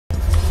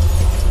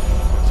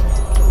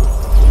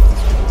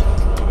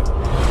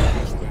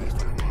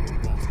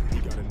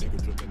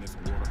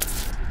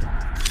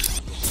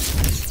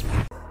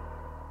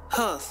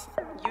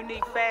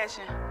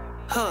Fashion.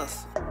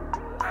 Hustle.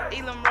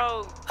 Elam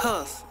Road.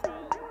 Hustle.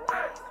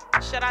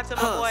 Shout out to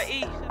my boy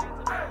E.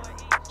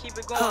 Keep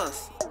it going.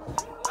 Hustle.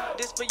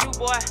 This for you,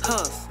 boy.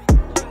 Hustle.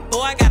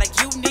 Boy, I got a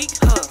unique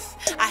Hustle.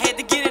 I had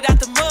to get it out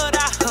the mud.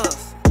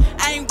 Hustle.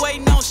 I ain't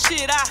waiting on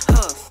shit.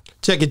 Hustle.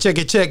 Check it.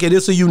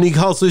 It's a unique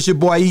hustle. It's your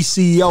boy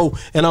ECO,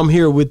 and I'm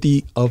here with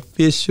the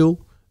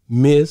official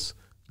Miss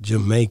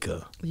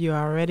Jamaica. You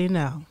already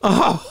know.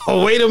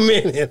 Oh, wait a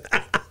minute.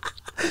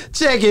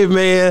 Check it,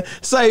 man.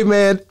 Say,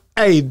 man,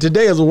 hey,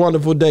 today is a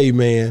wonderful day,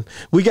 man.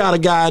 We got a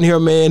guy in here,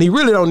 man. He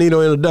really don't need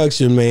no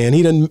introduction, man.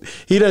 He done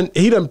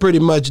pretty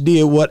much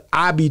did what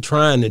I be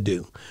trying to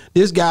do.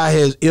 This guy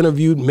has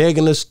interviewed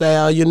Megan The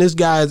Stallion. This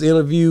guy has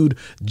interviewed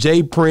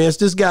Jay Prince.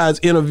 This guy's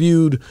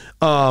interviewed,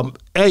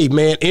 hey,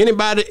 man,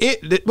 anybody,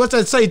 what's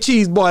that say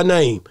cheese boy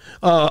name?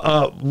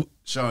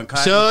 SHAWN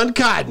Cotton. SHAWN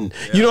Cotton.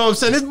 Yeah. You know what I'm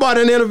saying? This boy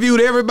done interviewed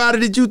everybody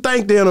that you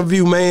think to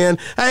interview, man.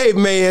 Hey,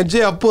 man,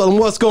 Jeff Pullem,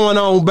 what's going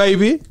on,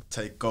 baby?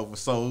 Take over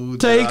Soldier.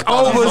 Take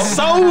over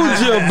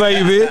Soldier,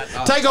 baby.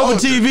 Take over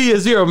TV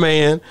is here,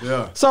 man.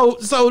 Yeah. So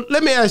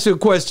let me ask you a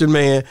question,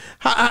 man.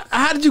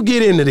 How did you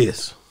get into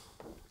this?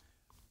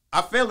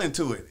 I fell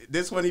into it.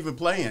 This wasn't even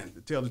playing, to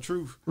tell the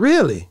truth.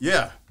 Really?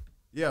 Yeah.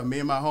 Yeah, me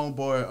and my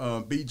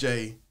homeboy,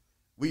 BJ,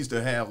 we used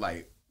to have,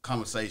 like,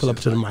 conversations. Pull up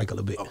to the mic a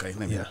little bit. Okay,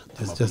 let me just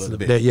a a little little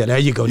bit. bit. Yeah, there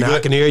you go. You now good? I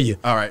can hear you.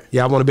 All right.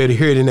 Yeah, I want to be able to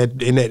hear it in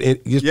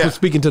that. Just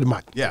speaking to the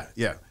mic. Yeah.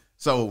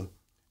 So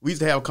we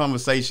used to have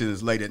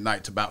conversations late at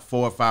night to about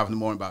 4 or 5 in the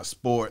morning about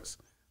sports,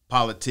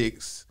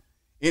 politics,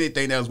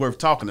 anything that was worth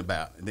talking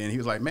about. And then he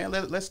was like, man,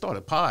 let's start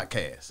a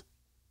podcast.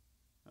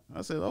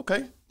 I said,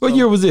 okay. What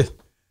year was this?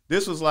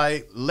 This was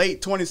like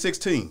late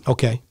 2016.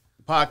 Okay.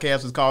 The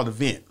podcast was called The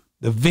Vent.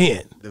 The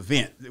Vent. The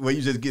Vent, where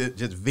you just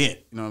vent,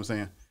 you know what I'm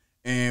saying?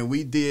 And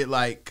we did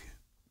like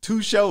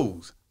 2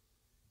 shows,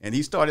 and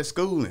he started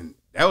schooling.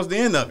 That was the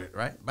end of it,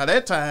 right? By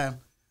that time,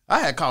 I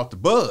had caught the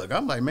bug.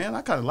 I'm like, man,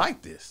 I kind of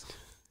like this.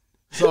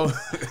 So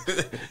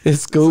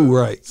it's cool,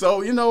 right?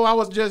 So, you know, I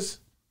was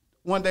just,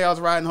 one day I was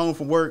riding home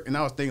from work, and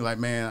I was thinking like,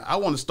 man, I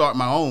want to start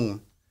my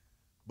own,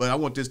 but I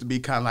want this to be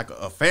kind of like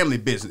a family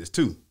business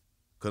too,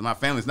 because my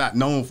family's not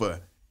known for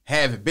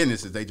having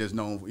businesses. They just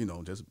known, you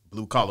know, just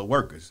blue collar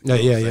workers.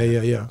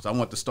 Yeah. So I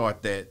want to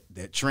start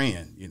that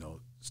trend, you know,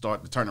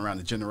 start to turn around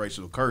the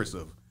generational curse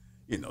of,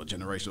 you know,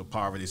 generational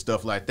poverty,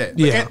 stuff like that.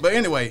 But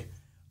anyway,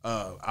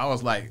 I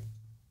was like,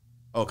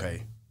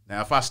 okay,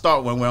 now if I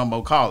start one way, I'm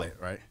going to call it,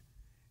 right?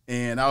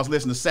 And I was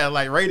listening to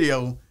satellite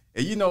radio,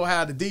 and you know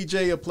how the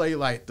DJ will play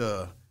like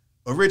the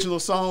original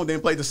song,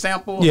 then play the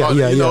sample?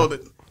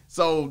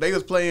 So they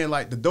was playing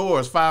like The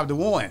Doors 5 to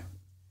 1.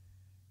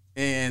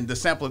 And the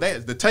sample of that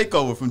is The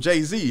Takeover from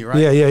Jay-Z, right?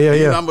 Yeah.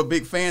 You know, I'm a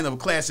big fan of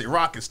classic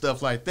rock and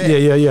stuff like that.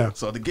 Yeah.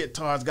 So the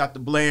guitars got the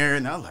blaring,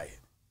 and I'm like,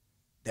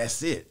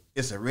 that's it.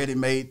 It's a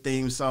ready-made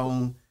theme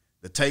song.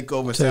 The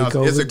Takeover sounds,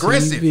 it's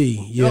aggressive. TV.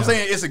 Yeah. You know what I'm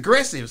saying? It's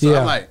aggressive. So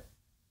I'm like,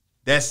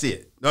 that's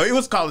it. No, it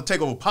was called the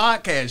Takeover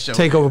Podcast Show.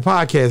 Takeover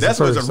Podcast. That's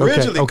what it's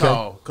originally okay.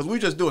 called, because we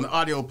just doing an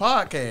audio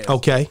podcast.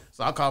 Okay.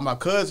 So I called my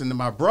cousin and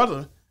my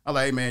brother. I'm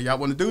like, hey, man, y'all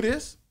want to do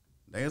this?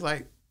 They was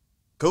like,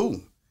 cool.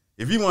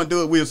 If you want to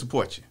do it, we'll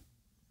support you.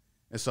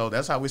 And so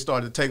that's how we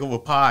started the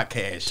Takeover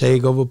Podcast Show.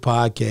 Takeover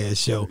Podcast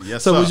Show.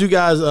 Yes, so sir. was you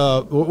guys,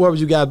 where was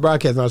you guys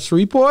broadcasting? On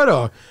Shreveport,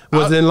 or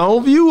was it in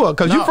Longview? Or,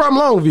 because you from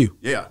Longview.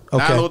 Yeah. Okay.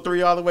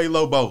 903 all the way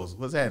Lobos.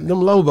 What's happening?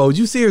 Them Lobos.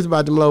 You serious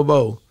about them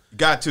Lobos?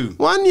 Got to.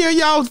 One year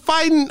y'all was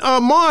fighting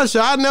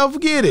Marshall. I'll never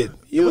forget it.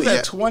 You was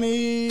at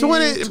 2012,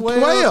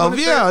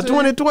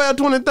 2012,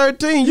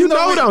 2013. You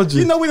know, don't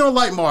you? You know we don't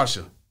like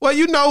Marshall. Well,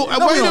 you know,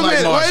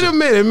 wait a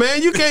minute,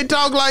 man. You can't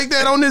talk like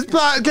that on this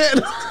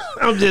podcast.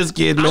 I'm just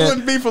kidding, man. I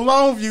wouldn't be for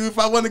Longview if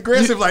I wasn't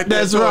aggressive like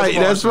that.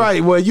 That's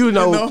right. Well, you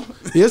know?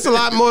 It's a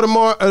lot more to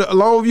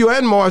Longview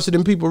and Marshall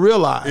than people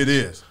realize. It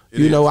is.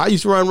 You know, I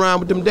used to run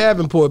around with them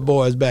Davenport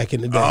boys back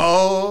in the day.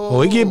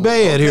 Oh, it get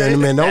bad here in a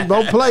minute.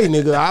 Don't play,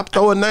 nigga. I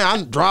throw a name.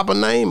 I drop a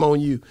name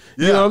on you.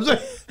 You know what I'm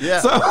saying?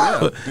 Yeah.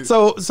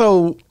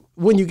 So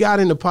when you got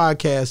into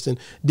podcasting,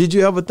 did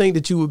you ever think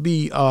that you would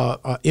be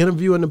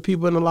interviewing the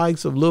people in the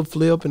likes of Lil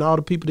Flip and all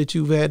the people that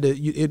you've had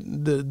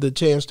the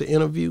chance to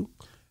interview?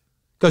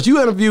 Because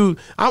you interviewed,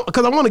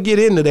 because I want to get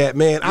into that,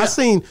 man. Yeah.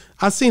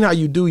 I seen how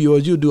you do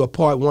yours. You do a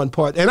part one,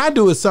 part, and I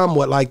do it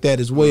somewhat like that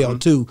as well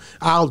too.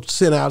 I'll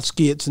send out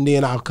skits and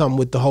then I'll come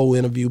with the whole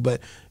interview.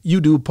 But you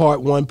do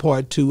part one,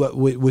 part two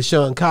with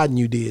SHAWN Cotton.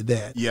 You did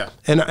that, yeah.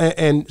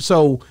 And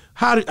so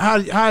how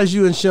is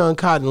you and SHAWN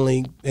Cotton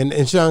link? And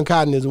SHAWN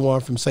Cotton is the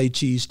one from Say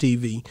Cheese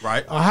TV,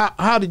 right?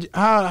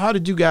 How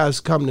did you guys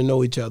come to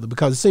know each other?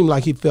 Because it seemed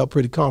like he felt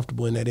pretty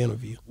comfortable in that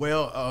interview.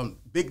 Well,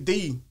 Big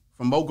D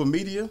from Mogul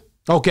Media.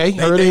 Okay,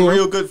 they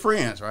real good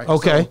friends, right?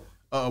 Okay.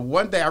 So,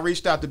 one day I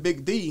reached out to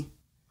Big D.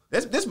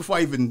 This before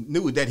I even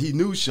knew that he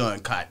knew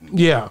SHAWN Cotton.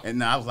 Yeah.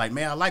 And I was like,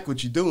 man, I like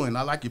what you're doing.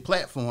 I like your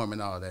platform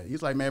and all that.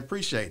 He's like, man,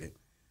 appreciate it.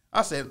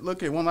 I said,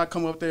 look, when I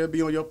come up there,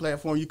 be on your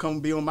platform, you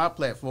come be on my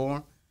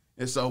platform.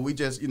 And so we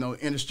just,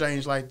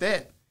 interchange like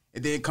that.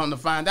 And then come to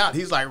find out,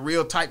 he's like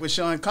real tight with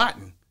SHAWN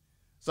Cotton.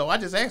 So I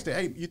just asked him,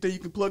 hey, you think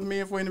you can plug me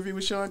in for an interview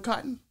with SHAWN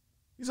Cotton?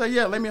 He said,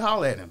 yeah, let me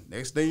holler at him.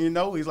 Next thing you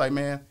know, he's like,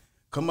 man,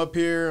 come up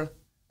here.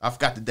 I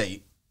forgot the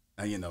date.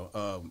 But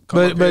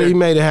he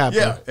made it happen.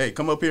 Yeah, hey,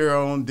 come up here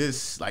on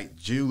this like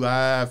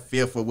July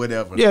 5th or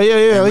whatever. Yeah.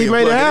 He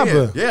made it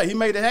happen. Yeah, he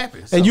made it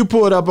happen. So and you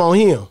pulled up on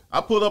him.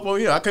 I pulled up on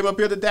him. I came up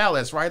here to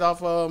Dallas, right off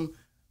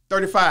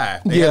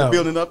 35. They had a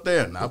building up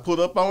there, and I pulled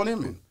up on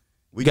him, and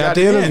we got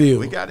the interview.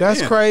 We got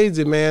That's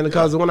crazy, man.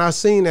 Because when I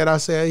seen that, I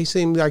said he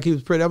seemed like he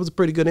was pretty. That was a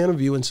pretty good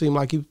interview, and seemed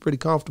like he was pretty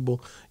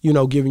comfortable,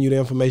 giving you the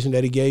information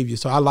that he gave you.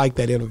 So I like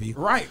that interview.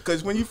 Right,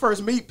 because when you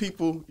first meet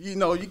people,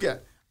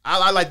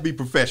 I like to be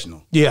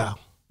professional. Yeah.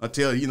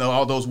 Until,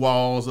 all those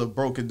walls are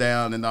broken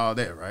down and all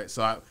that, right?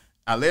 So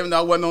I let him know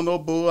I wasn't on no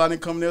bull. I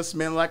didn't come there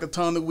smelling like a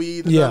ton of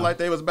weed and nothing like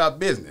that. It was about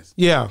business.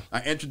 Yeah.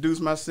 I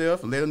introduced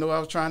myself and let him know what I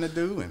was trying to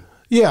do. And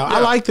I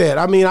like that.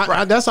 I mean,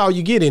 that's all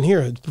you get in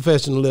here,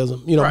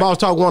 professionalism. Boss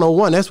Talk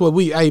 101, that's what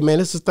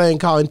it's a thing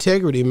called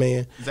integrity,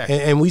 man. Exactly.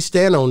 And we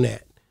stand on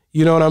that.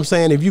 You know what I'm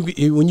saying?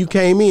 When you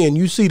came in,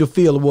 you see the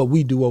feel of what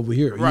we do over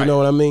here. Right. You know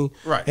what I mean?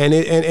 Right.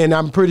 And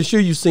I'm pretty sure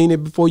you've seen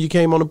it before you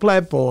came on the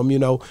platform.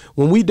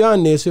 When we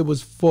done this, it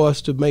was for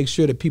us to make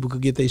sure that people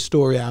could get their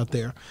story out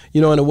there.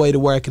 In a way to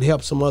where it could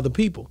help some other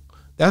people.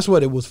 That's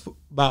what it was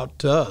about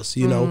to us.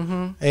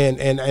 Mm-hmm.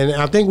 And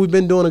I think we've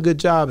been doing a good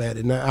job at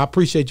it. And I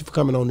appreciate you for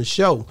coming on the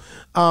show.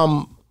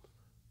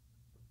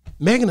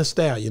 Megan The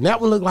Stallion. That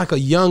one looked like a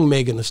young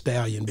Megan The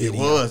Stallion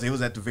video. It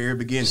was at the very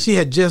beginning. She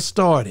had just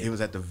started. It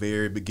was at the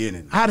very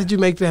beginning. How did you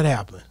make that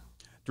happen?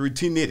 Through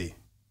T-Nitty.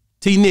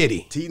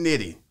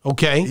 T-Nitty.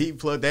 Okay. He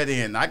plugged that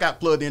in. I got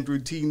plugged in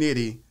through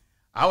T-Nitty.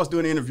 I was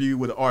doing an interview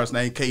with an artist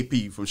named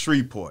KP from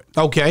Shreveport.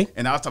 Okay.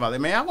 And I was talking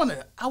about, man,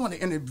 I want to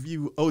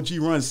interview OG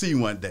Run C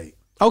one day.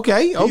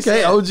 Okay.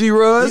 Said, OG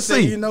Run C.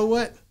 He said, you know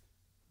what?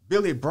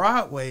 Billy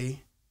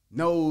Broadway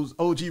knows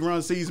OG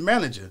Run C's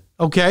manager.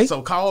 Okay.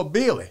 So call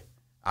Billy.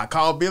 I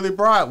called Billy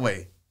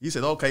Broadway. He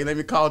said, okay, let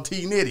me call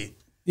T-Nitty.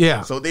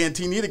 Yeah. So then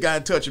T-Nitty got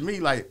in touch with me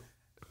like,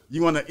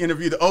 you want to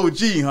interview the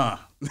OG, huh?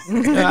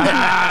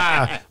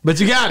 But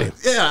you got it.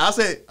 Yeah, I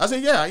said,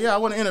 yeah, I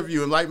want to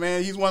interview him. Like,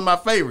 man, he's one of my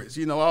favorites.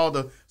 All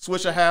the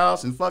Swisher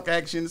House and Fuck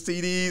Action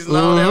CDs and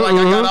all that. Like,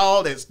 I got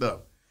all that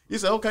stuff. He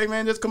said, okay,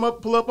 man, just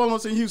pull up on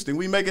us in Houston.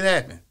 We make it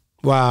happen.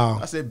 Wow.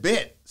 I said,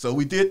 bet. So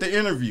we did the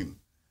interview.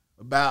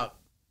 About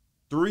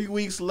 3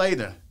 weeks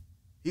later,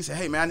 he said,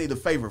 hey, man, I need a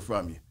favor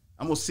from you.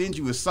 I'm going to send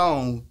you a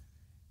song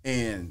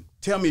and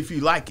tell me if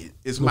you like it.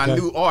 It's my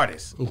new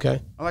artist. Okay.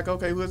 I'm like,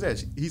 okay, who is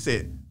that? He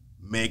said,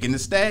 Megan The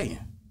Stallion.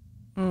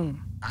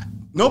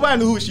 Nobody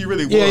knew who she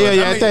really was.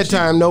 Yeah. At that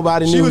time,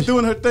 nobody knew. She was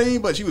doing her thing,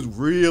 but she was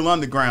real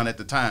underground at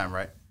the time,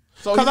 right?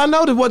 Because I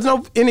know there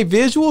wasn't any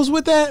visuals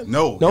with that.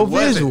 No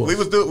visuals. We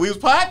was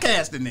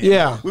podcasting then.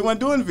 Yeah. We weren't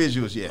doing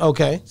visuals yet.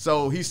 Okay.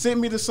 So he sent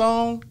me the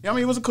song. I mean,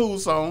 it was a cool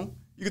song.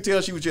 You could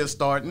tell she was just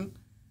starting.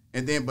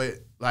 And then, but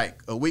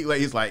like a week later,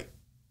 he's like,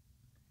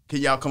 can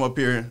y'all come up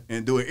here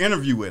and do an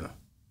interview with her?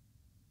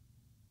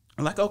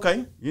 I'm like,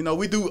 okay.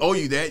 We do owe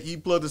you that. You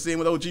plugged us in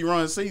with OG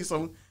Run C.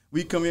 So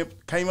we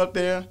came up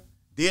there,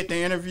 did the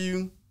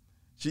interview.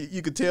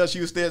 You could tell she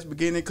was there at the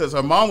beginning because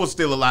her mom was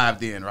still alive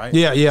then, right?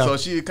 Yeah. So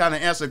she kind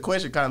of answered the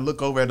question, kind of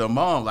look over at her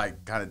mom,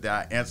 like, kind of, did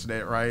I answer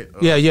that right?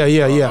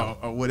 Yeah.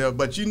 Or whatever.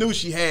 But you knew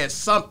she had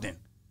something.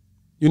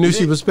 You knew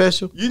she was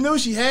special? You knew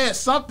she had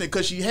something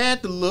because she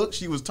had the look.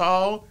 She was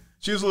tall.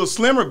 She was a little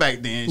slimmer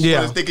back then. She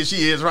wasn't thick as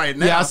she is right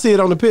now. Yeah, I see it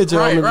on the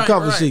picture on the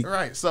cover sheet.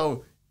 Right.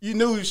 So you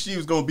knew she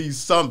was going to be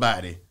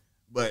somebody.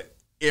 But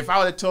if I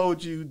would have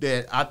told you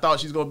that I thought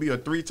she was going to be a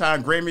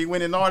 3-time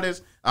Grammy-winning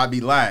artist, I'd be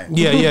lying.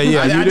 Yeah.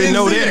 You didn't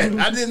know that.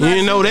 I did not. You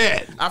didn't know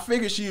that. I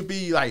figured she'd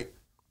be like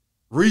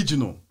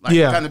regional, like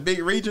kind of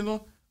big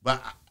regional.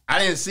 But I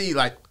didn't see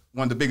like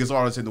one of the biggest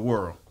artists in the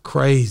world.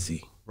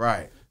 Crazy.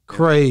 Right.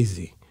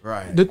 Crazy.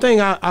 Right. The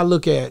thing I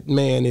look at,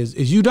 man, is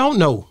you don't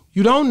know.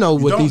 You don't know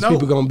what these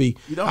people going to be.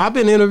 I've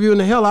been interviewing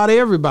the hell out of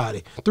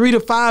everybody. 3 to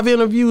 5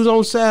 interviews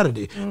on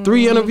Saturday.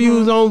 3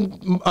 interviews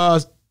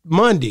on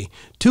Monday.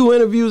 2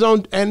 interviews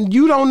on, and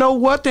you don't know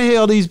what the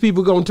hell these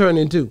people going to turn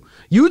into.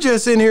 You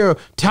just in here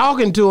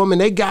talking to them and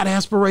they got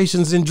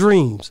aspirations and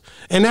dreams.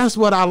 And that's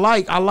what I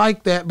like. I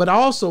like that, but I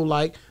also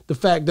like the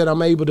fact that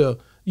I'm able to,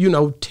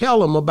 tell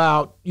them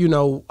about,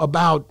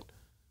 about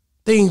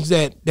things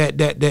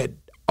that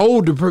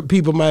older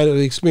people might have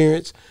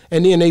experienced,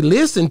 and then they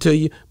listen to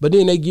you, but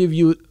then they give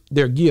you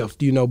their gift,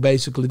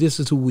 basically, this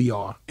is who we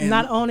are. And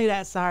not only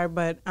that, sorry,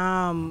 but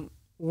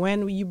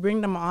when you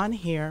bring them on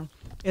here,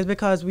 it's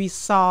because we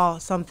saw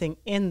something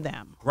in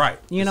them. Right.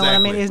 You know what I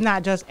mean? It's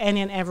not just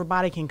any and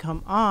everybody can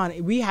come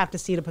on. We have to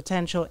see the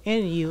potential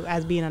in you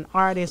as being an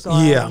artist or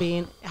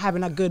as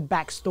having a good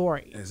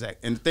backstory.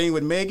 Exactly. And the thing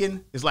with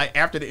Megan is like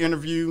after the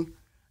interview,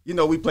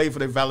 we played for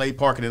the valet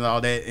parking and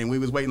all that, and we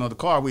was waiting on the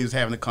car. We was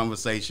having a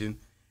conversation.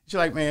 She's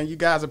like, man, you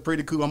guys are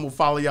pretty cool. I'm going to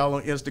follow y'all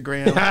on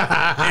Instagram.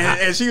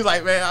 and she was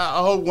like, man, I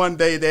hope one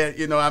day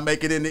that, I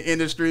make it in the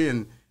industry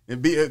and and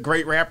be a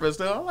great rapper and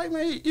stuff. I'm like,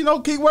 man,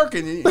 keep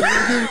working. And you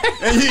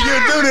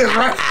do this,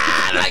 right?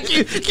 Like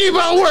keep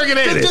on working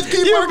at it. Just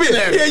keep working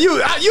at it. Yeah,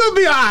 you'll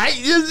be all right.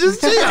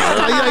 Just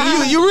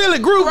chill. you really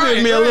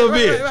grouping me a little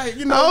bit. Right.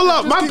 Hold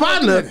up, my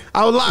partner.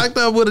 I was locked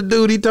up with a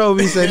dude. He told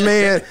me, he said,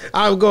 man,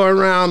 I was going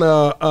around.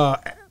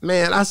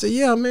 Man, I said,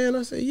 yeah, man.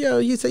 I said, yeah.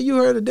 He said, you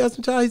heard of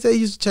Destiny Child? He said, he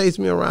used to chase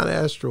me around the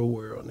Astro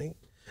World. Nigga.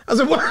 I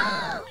said, what?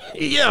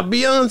 Yeah,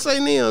 Beyonce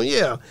and them.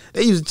 Yeah,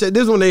 they used to.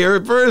 This when they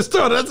heard first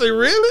started. I said,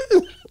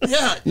 really?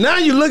 Yeah. Now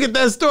you look at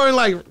that story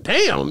like,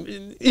 damn,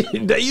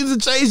 they used to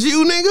chase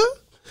you, nigga.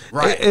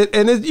 Right.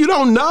 And you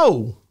don't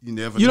know. You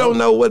never. You don't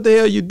know what the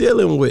hell you're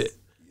dealing with.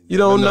 You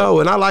don't know.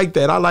 And I like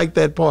that. I like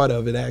that part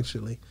of it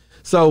actually.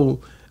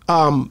 So,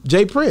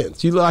 Jay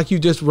Prince, you look like you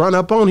just run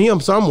up on him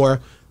somewhere.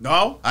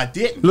 No, I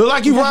didn't. Look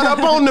like you run up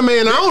on the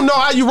man. I don't know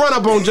how you run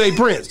up on Jay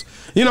Prince.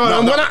 You know,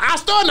 when I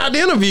started out to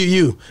interview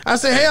you, I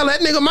said, hell, that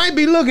nigga might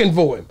be looking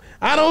for him.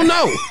 I don't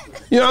know.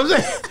 You know what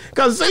I'm saying?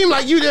 Because it seemed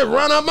like you just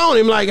run up on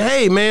him like,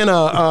 hey, man,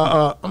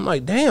 I'm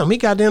like, damn, he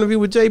got the interview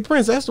with Jay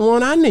Prince. That's the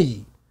one I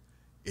need.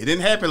 It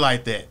didn't happen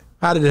like that.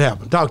 How did it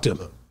happen? Talk to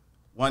me.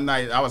 One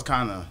night, I was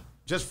kind of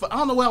just, I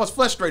don't know what I was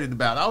frustrated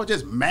about. I was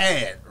just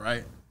mad,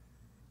 right?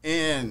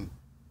 And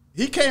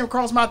he came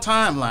across my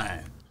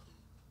timeline.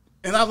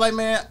 And I was like,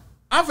 man,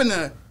 I'm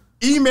finna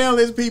email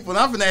his people and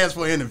I'm finna ask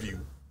for an interview.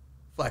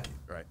 Fuck it,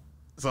 right?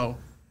 So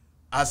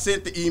I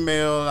sent the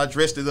email, I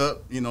dressed it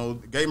up,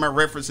 gave my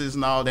references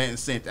and all that and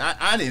sent it.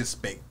 I didn't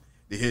expect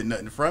to hear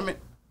nothing from it.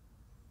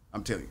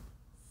 I'm telling you,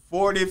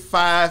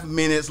 45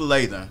 minutes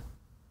later,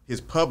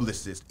 his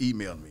publicist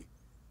emailed me.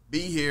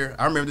 Be here,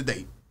 I remember the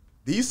date,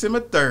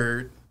 December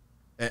 3rd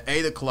at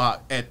 8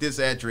 o'clock at this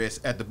address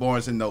at the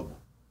Barnes & Noble.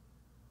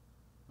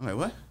 I'm like,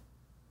 what?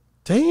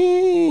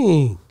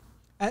 Dang.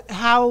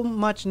 How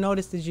much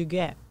notice did you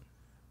get?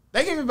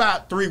 They gave me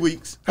about 3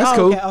 weeks. That's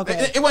cool.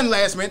 Okay. It wasn't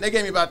last minute. They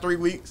gave me about 3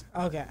 weeks.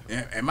 Okay.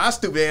 And my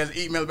stupid ass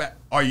emailed back,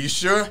 are you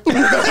sure? you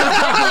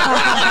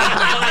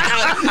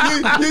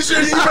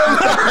sure you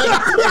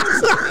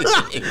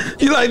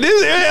emailed? You like,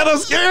 this hell done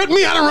scared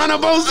me. I done run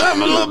up on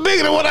something a little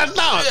bigger than what I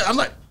thought. Yeah, I'm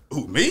like,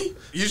 who, me?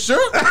 You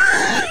sure? But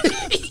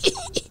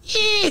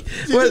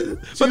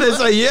they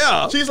say,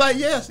 yeah. She's like,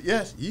 yes.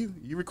 You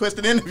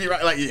requested an interview,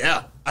 right? Like,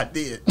 yeah, I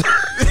did.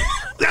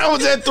 That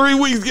was at 3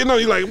 weeks. You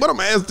like, what am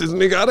I asking this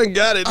nigga? I done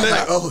got it now. I'm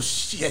like, oh,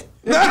 shit.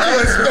 I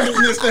was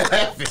expecting this to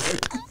happen.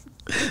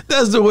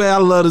 That's the way I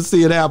love to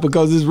see it happen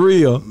because it's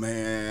real.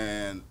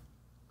 Man,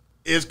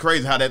 it's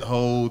crazy how that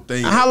whole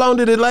thing. How long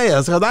did it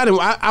last? Because I ain't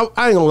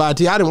gonna lie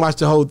to you, I didn't watch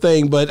the whole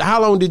thing. But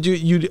how long did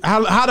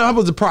how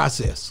was the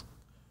process?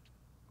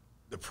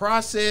 The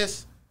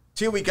process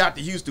till we got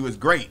to Houston was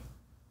great.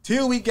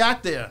 Till we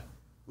got there,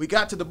 we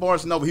got to the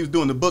Barnes & Noble. He was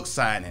doing the book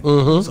signing,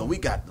 so we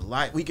got the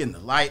light. We getting the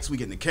lights. We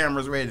getting the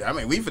cameras ready. I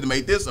mean, we finna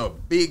make this a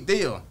big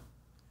deal.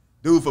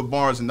 Dude, for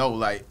Barnes & Noble,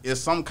 like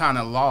it's some kind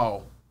of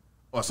law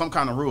or some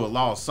kind of rule of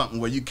law, something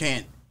where you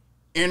can't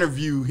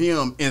interview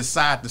him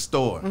inside the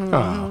store.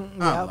 I'm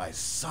like,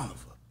 son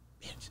of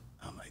a bitch.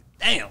 I'm like,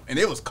 damn. And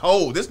it was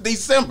cold. This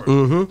December.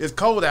 It's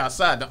cold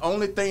outside. The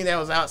only thing that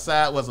was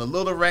outside was a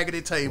little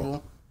raggedy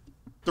table,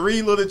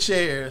 3 little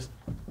chairs.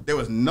 There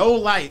was no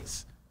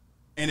lights,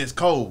 and it's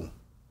cold.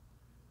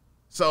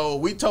 So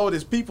we told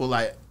his people,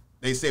 like,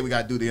 they said we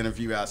got to do the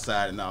interview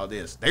outside and all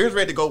this. They was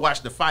ready to go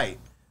watch the fight.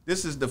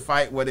 This is the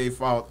fight where they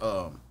fought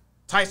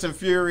Tyson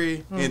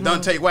Fury and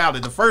Deontay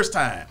Wilder the first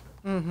time.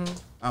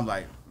 I'm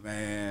like,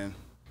 man,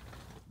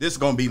 this is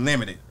going to be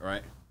limited,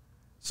 right?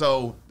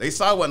 So they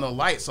saw it wasn't no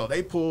lights, so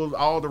they pulled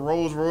all the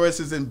Rolls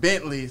Royces and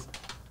Bentleys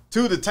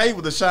to the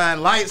table to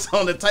shine lights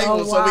on the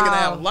table so we can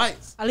have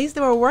lights. At least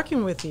they were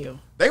working with you.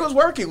 They was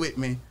working with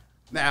me.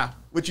 Now,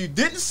 what you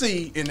didn't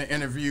see in the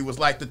interview was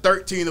like the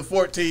 13 or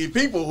 14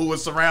 people who were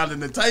surrounding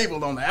the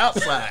table on the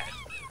outside.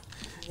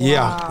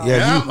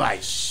 Yeah. I'm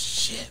like,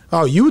 shit.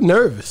 Oh, you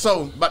nervous.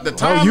 So, but the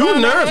time. Oh, you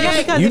nervous.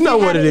 Yeah, because you know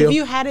what it is. If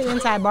you had it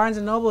inside Barnes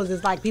 & Noble's,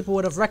 it's like people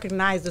would have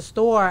recognized the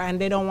store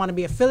and they don't want to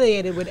be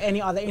affiliated with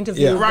any other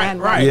interview. Yeah,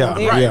 right.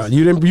 Yeah.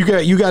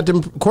 You got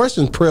them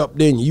questions prepped,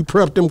 didn't you? You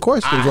prepped them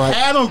questions, right? I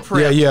had them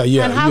prepped.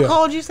 Yeah. And how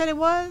cold you said it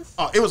was?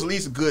 Oh, it was at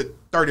least a good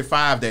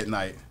 35 that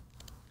night.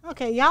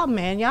 Okay, y'all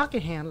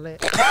can handle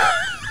it.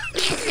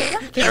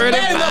 It's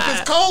bad enough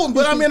it's cold,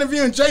 but I'm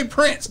interviewing Jay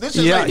Prince. This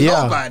is like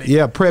nobody.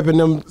 Yeah, prepping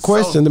them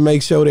questions to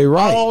make sure they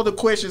right. All the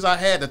questions I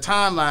had, the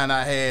timeline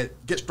I had,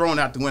 gets thrown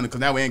out the window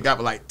because now we ain't got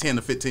but like 10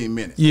 to 15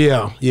 minutes.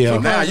 Yeah. So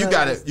now you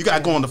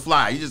gotta go on the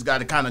fly. You just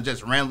gotta kind of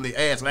just randomly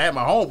ask. And I had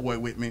my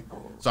homeboy with me,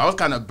 so I was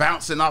kind of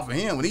bouncing off of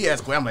him. When he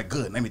asked me, I'm like,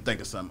 good, let me think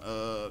of something.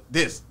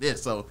 This.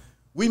 So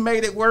we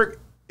made it work.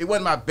 It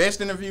wasn't my best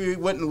interview. It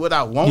wasn't what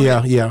I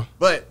wanted. Yeah.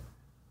 But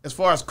as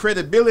far as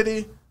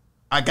credibility,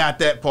 I got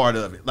that part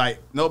of it. Like,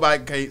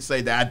 nobody can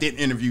say that I didn't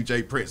interview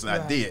Jay Prince, and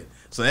I did.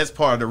 So that's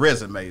part of the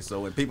resume. So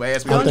when people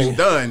ask me what you've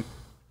done,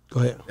 go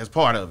ahead. That's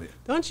part of it.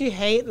 Don't you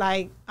hate,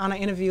 like, on an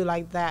interview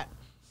like that,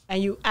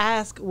 and you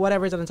ask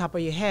whatever's on the top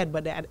of your head,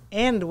 but at the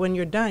end, when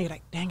you're done, you're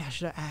like, dang, I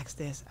should have asked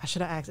this.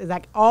 It's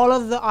like all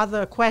of the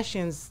other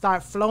questions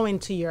start flowing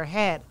to your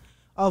head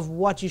of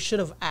what you should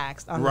have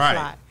asked on the Right,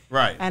 fly.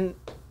 right.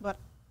 But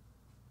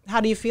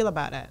how do you feel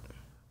about that?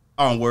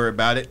 I don't worry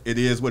about it. It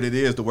is what it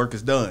is. The work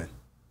is done.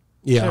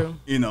 Yeah. True.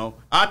 You know,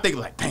 I think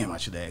like, damn, I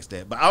should have asked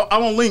that, but I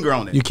won't linger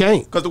on it. You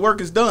can't. because the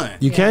work is done.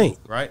 You can't.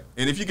 Right,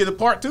 and if you get a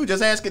part 2,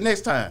 just ask it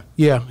next time.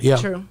 Yeah. Yeah.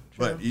 True.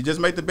 But you just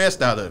make the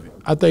best out of it.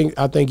 I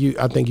think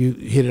you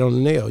hit it on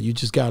the nail. You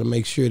just got to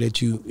make sure that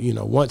you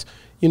know once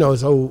you know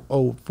it's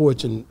old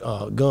Fortune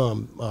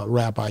Gum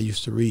rap I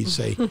used to read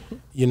say,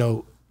 you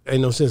know,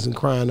 ain't no sense in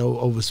crying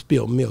over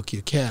spilled milk.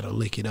 Your cat'll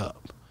lick it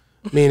up.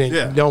 Meaning,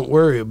 don't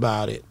worry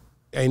about it.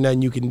 Ain't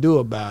nothing you can do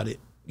about it.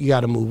 You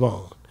got to move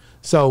on.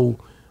 So,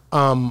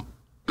 Lil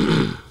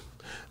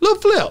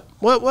Flip.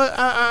 What?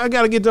 I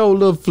got to get to old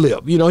Lil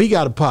Flip. You know, he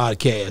got a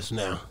podcast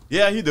now.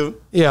 Yeah, you do.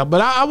 Yeah,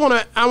 but I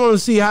wanna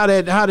see how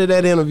did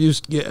that interview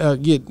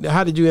get?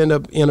 How did you end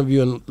up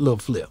interviewing Lil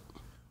Flip?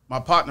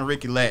 My partner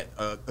Ricky Latt,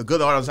 a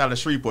good artist out of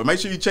Shreveport. Make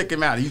sure you check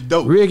him out. He's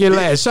dope. Ricky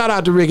Latt. Shout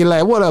out to Ricky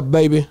Latt. What up,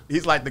 baby?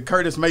 He's like the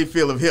Curtis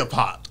Mayfield of hip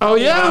hop. Oh,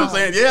 yeah? You know what I'm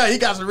saying? Yeah, he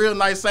got some real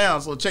nice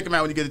sounds. So check him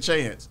out when you get a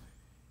chance.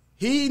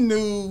 He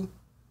knew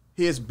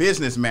his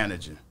business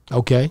manager.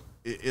 Okay.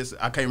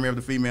 I can't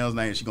remember the female's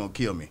name. She's gonna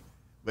kill me.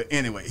 But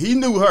anyway, he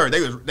knew her.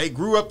 They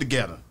grew up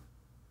together.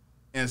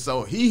 And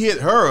so he hit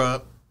her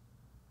up.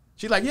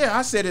 She's like, yeah,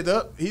 I set it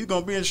up. He's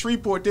going to be in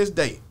Shreveport this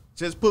day.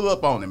 Just pull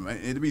up on him.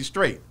 It'll be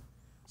straight.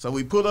 So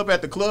we pulled up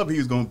at the club he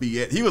was going to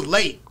be at. He was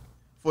late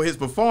for his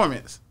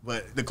performance,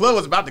 but the club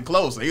was about to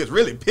close, so he was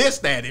really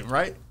pissed at him,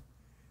 right?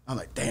 I'm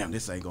like, damn,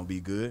 this ain't going to be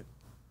good.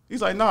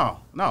 He's like, no,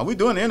 we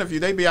doing the interview.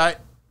 They be all right.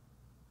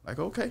 Like,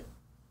 okay.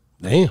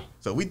 Damn.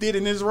 So we did it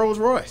in his Rolls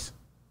Royce.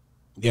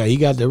 Yeah, he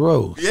got the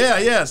rose.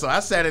 Yeah. So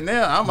I sat in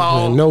there. I'm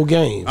all no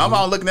games. I'm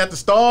all looking at the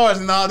stars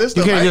and all this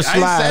You stuff. can't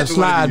just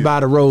slide by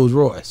the Rolls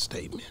Royce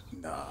statement.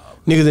 No.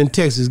 Niggas in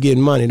Texas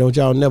getting money. Don't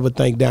y'all never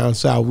think down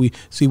south. We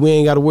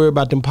ain't got to worry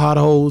about them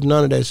potholes,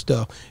 none of that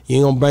stuff. You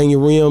ain't going to bang your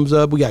rims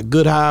up. We got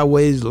good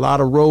highways, a lot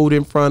of road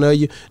in front of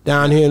you.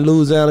 Down here in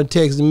Louisiana,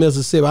 Texas,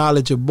 Mississippi, holler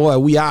at your boy.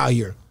 We out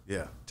here.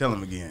 Yeah, tell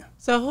him again.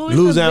 So who is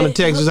Louisiana,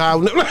 Texas,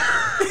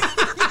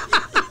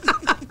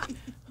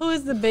 who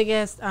is the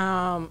biggest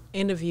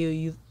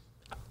interview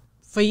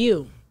for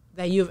you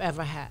that you've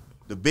ever had?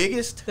 The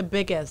biggest? The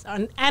biggest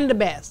and the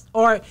best.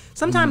 Or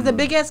sometimes the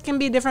biggest can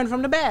be different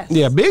from the best.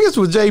 Yeah, biggest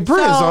was Jay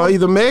Prince or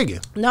either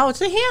Megan. No,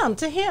 to him.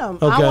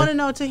 Okay. I want to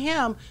know to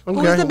him who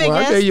Okay, is the biggest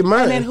well, I gave you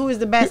mine. and then who is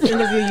the best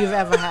interview you've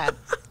ever had.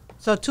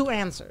 So 2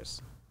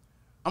 answers.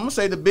 I'm going to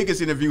say the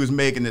biggest interview is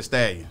Megan The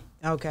Stallion.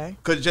 Okay.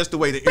 Because just the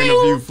way the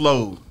interview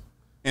flowed.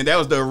 And that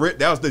was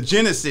the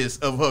genesis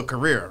of her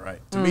career, right?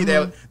 To me,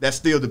 that's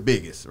still the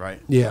biggest,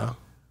 right? Yeah.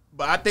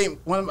 But I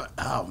think one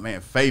of my,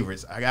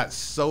 favorites, I got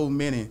so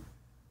many.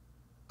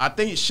 I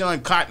think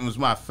Sean Cotton was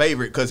my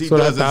favorite because he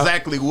does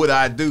exactly what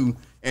I do.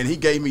 And he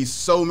gave me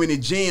so many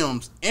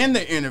gems in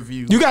the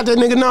interview. You got that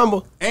nigga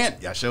number? And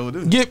I sure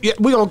do.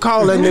 We gonna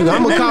call that nigga.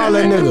 I'm gonna call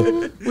that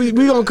nigga. We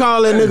gonna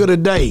call that nigga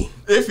today.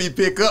 If he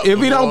pick up. If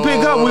he don't pick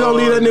up, we gonna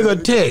leave that nigga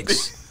a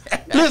text.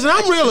 Listen,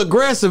 I'm real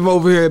aggressive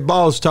over here at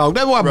BossTalk.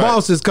 That's why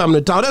Boss is coming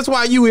to talk. That's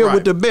why you here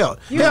with the belt.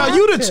 Hell,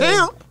 you the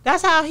champ.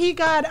 That's how he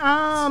got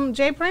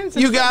Jay Prince.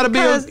 You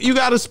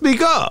gotta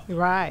speak up.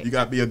 Right. You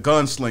gotta be a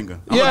gunslinger.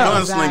 I'm Yeah.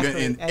 a gunslinger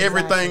in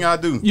everything I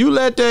do. You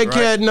let that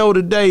cat know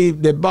today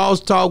that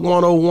BossTalk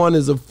 101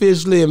 is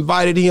officially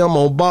invited him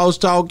on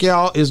BossTalk,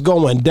 y'all. It's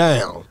going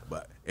down.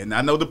 And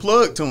I know the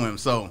plug to him,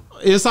 so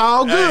it's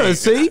all good. Hey,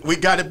 see, we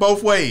got it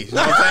both ways. You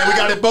know what I'm saying? We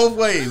got it both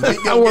ways.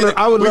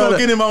 I would love to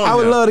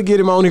get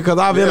him on here because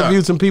I've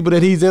interviewed some people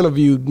that he's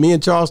interviewed. Me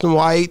and Charleston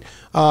White,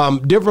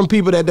 different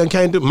people that done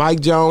came to Mike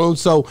Jones.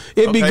 So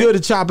it'd be good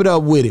to chop it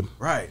up with him.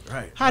 Right.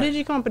 How did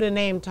you come up with the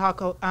name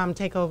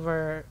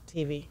Takeover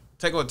TV?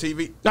 Takeover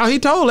TV. Now he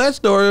told that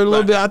story a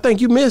little bit. I think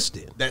you missed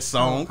it. That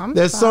song.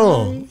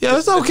 Song. Yeah,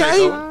 it's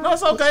okay. No,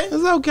 it's okay.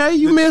 It's okay.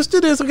 You missed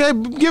it. It's okay.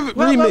 Give it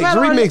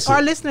remix it.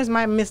 Our listeners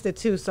might have missed it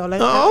too. So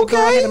let's go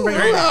ahead and bring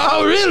it back.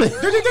 Oh, really?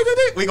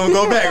 We gonna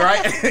go back,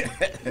 right?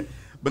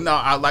 But no,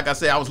 like I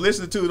said, I was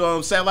listening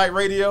to satellite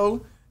radio.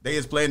 They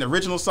is playing the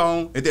original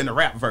song and then the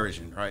rap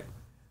version, right?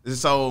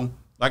 So,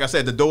 like I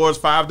said, The Doors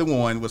 5 to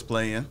 1 was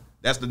playing.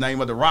 That's the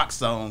name of the rock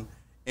song.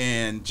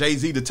 And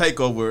Jay-Z, The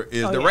Takeover,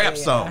 is the rap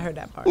song. I heard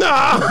that part. No.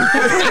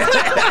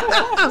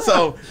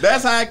 So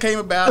that's how it came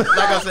about.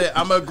 Like I said,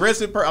 I'm an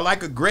aggressive person. I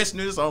like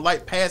aggressiveness. I don't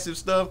like passive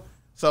stuff.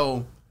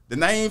 So the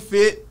name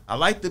fit. I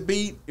like the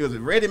beat. It was a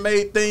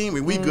ready-made theme,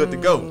 and we good to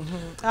go.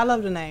 I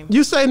love the name.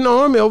 You stayed in the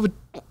Army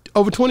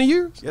over 20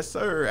 years? Yes,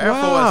 sir. Air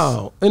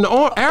Force. In the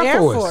Air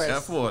Force.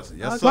 Air Force.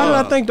 Yes, sir. Why did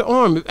I think the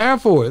Army? Air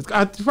Force.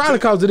 Probably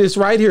because of this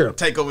right here.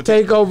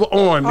 Takeover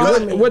Army.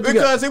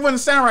 Because it wouldn't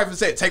sound right if it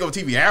said Takeover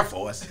TV Air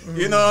Force.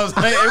 You know what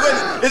I'm saying?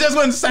 It just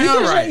wouldn't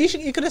sound right.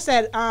 You could have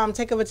said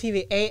Takeover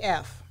TV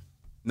AF.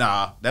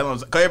 Nah, that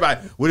was everybody.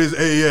 What is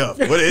AF?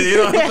 You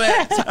know what I'm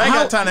saying? I ain't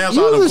got time to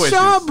answer all the questions. You the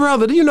sharp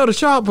brother. Do you know the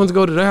sharp ones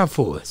go to the Air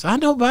Force? I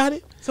know about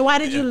it. So why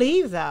did you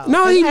leave though?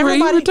 No, he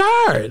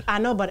retired. I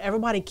know, but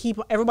everybody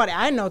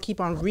I know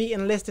keep on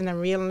re-enlisting and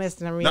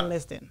re-enlisting and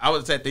re-enlisting. I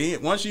was at the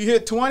end. Once you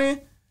hit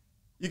 20,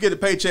 you get a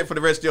paycheck for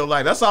the rest of your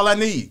life. That's all I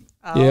need.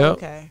 Oh,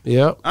 okay.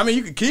 Yep. I mean,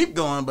 you can keep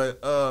going,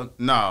 but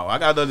no, I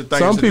got other things.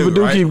 Some people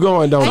do keep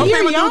going, don't And they? you're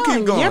people do young.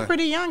 keep going. You're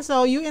pretty young.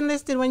 So you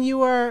enlisted when you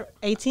were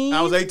 18?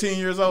 I was 18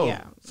 years old.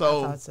 Yeah, I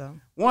so, thought so.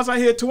 Once I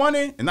hit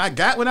 20 and I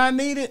got what I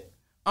needed,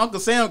 Uncle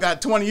Sam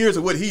got 20 years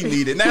of what he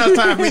needed. Now it's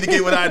time for me to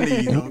get what I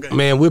need. Okay?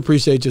 Man, we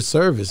appreciate your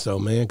service, though,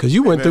 man, because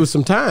you went through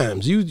some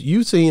times.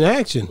 You seen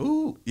action.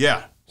 Ooh,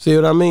 yeah. See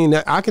what I mean?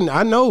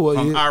 I know what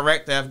From you.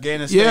 Iraq to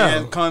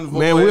Afghanistan, convoys.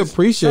 Man, we So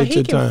appreciate he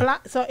your can time. fly.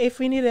 So if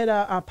we needed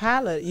a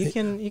pilot, you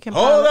can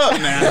Hold pilot. up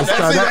now.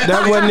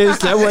 That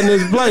wasn't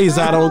his place,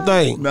 I don't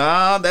think.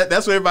 Nah,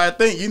 that's what everybody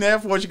think. You in the Air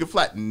Force, you can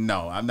fly.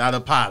 No, I'm not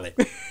a pilot.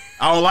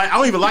 I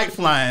don't even like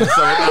flying.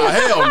 So no,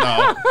 hell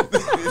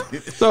no.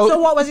 So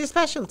what was your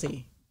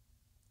specialty?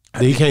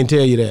 He can't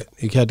tell you that.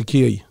 He had to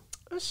kill you.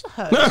 Oh, shut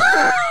up.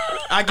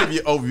 I give you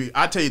an overview.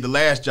 I tell you the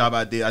last job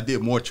I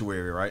did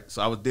mortuary, right?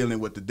 So I was dealing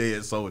with the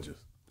dead soldiers.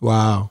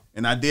 Wow.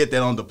 And I did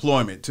that on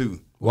deployment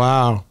too.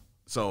 Wow.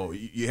 So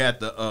you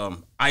had to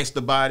ice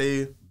the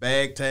body,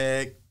 bag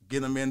tag,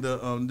 get them in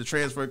the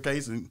transfer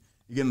case, and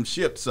you get them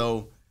shipped.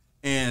 So,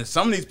 and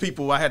some of these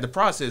people I had to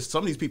process.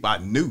 Some of these people I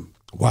knew.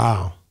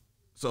 Wow.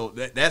 So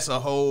that's a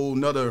whole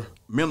nother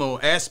mental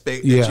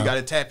aspect that Yeah. you got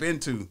to tap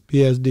into.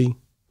 PSD.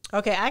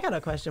 Okay, I got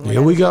a question.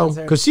 Here we go.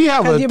 Because she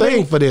have a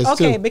thing for this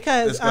okay, too.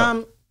 because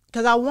Let's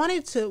go. I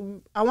wanted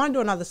to do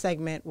another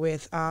segment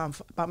with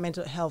about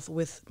mental health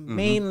with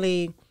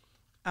mainly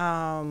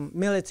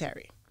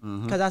military.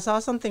 Because I saw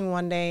something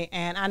one day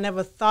and I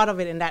never thought of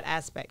it in that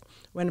aspect.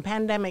 When the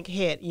pandemic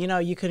hit,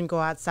 you couldn't go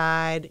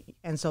outside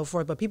and so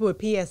forth. But people with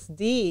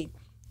PSD,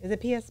 is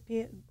it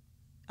PSP?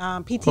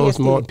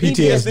 PTSD.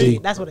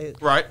 PTSD. That's what it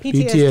is. Right.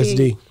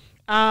 PTSD.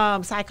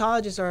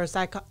 Psychologists or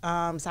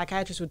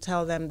psychiatrists would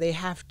tell them they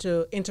have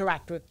to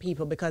interact with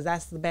people because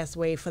that's the best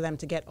way for them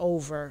to get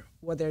over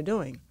what they're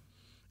doing.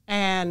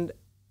 And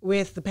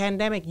with the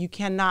pandemic, you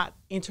cannot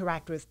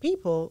interact with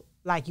people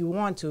like you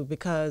want to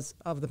because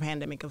of the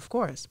pandemic, of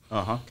course.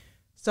 Uh-huh.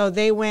 So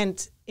they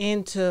went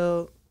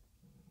into,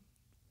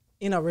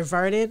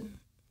 reverted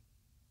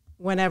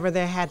whenever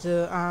they had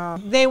to.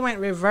 They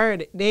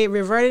reverted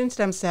into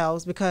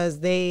themselves because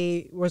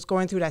they was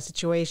going through that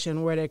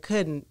situation where they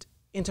couldn't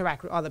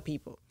interact with other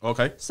people.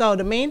 Okay. So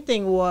the main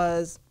thing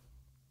was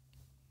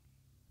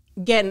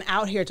getting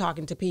out here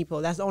talking to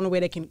people. That's the only way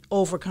they can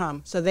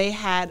overcome. So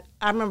I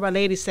remember a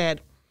lady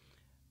said,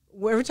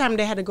 every time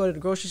they had to go to the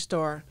grocery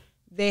store,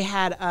 they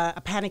had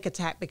a panic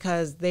attack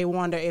because they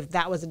wonder if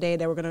that was the day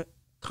they were going to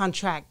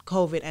contract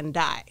COVID and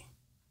die.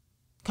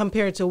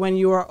 Compared to when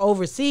you were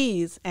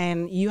overseas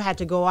and you had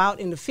to go out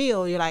in the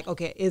field, you're like,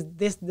 okay, is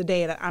this the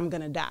day that I'm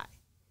going to die?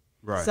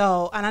 Right.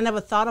 So, and I never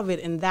thought of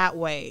it in that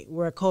way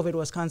where COVID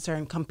was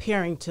concerned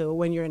comparing to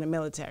when you're in the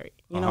military.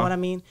 You know what I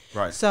mean?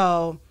 Right.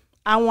 So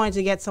I wanted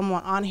to get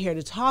someone on here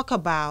to talk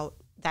about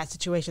that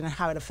situation and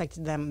how it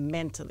affected them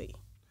mentally.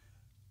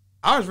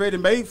 I was ready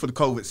made for the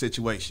COVID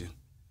situation.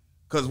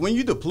 Because when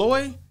you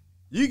deploy,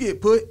 you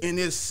get put in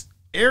this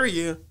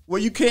area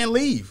where you can't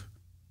leave.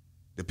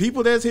 The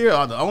people that's here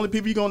are the only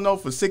people you're going to know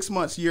for 6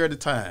 months, a year at a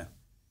time.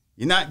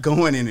 You're not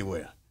going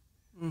anywhere.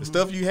 The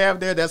stuff you have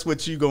there, that's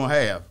what you're going to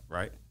have,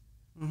 right?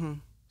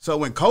 So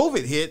when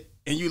COVID hit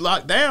and you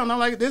locked down, I'm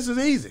like, this is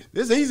easy.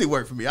 This is easy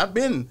work for me. I've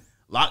been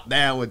locked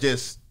down with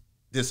just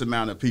this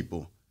amount of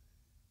people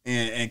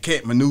and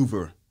can't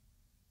maneuver,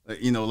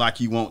 like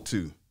you want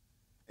to.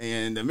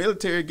 And the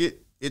military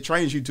it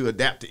trains you to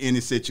adapt to any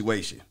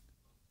situation,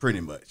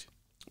 pretty much.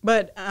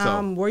 But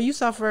were you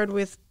suffered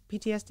with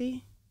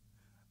PTSD?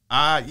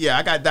 Yeah,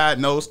 I got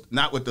diagnosed,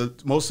 not with the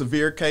most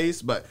severe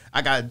case, but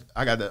I got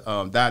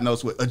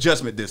diagnosed with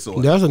adjustment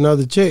disorder. That's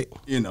another check.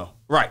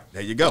 Right,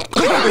 there you go.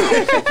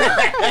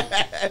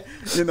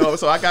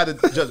 So I got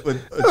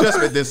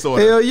adjustment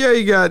disorder. Hell yeah,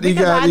 you got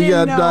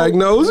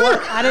diagnosed.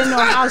 I didn't know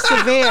how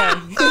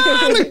severe.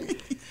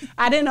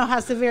 I didn't know how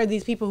severe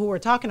these people who were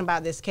talking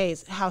about this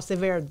case, how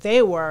severe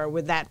they were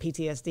with that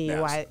PTSD,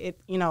 Yes.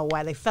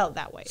 why they felt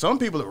that way. Some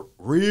people are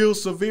real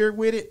severe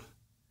with it.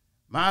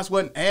 Mine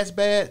wasn't as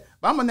bad,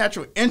 but I'm a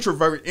natural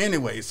introvert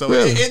anyway, so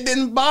Really? it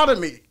didn't bother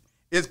me.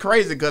 It's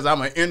crazy because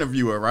I'm an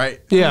interviewer, right?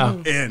 Yeah.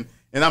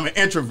 And I'm an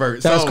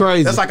introvert. That's so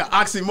crazy. That's like an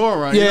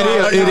oxymoron.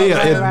 Yeah, it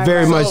is. Right.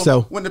 Very much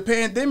so. When the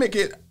pandemic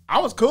hit, I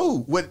was cool.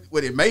 What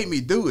it made me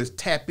do is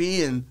tap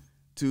in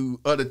to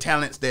other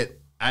talents that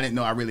I didn't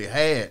know I really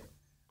had.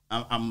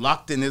 I'm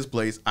locked in this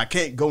place. I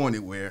can't go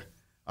anywhere.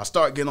 I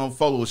start getting on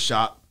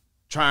Photoshop,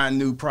 trying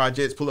new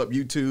projects, pull up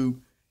YouTube.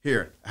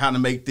 Here, how to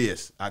make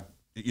this. I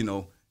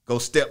go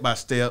step by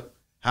step,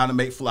 how to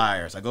make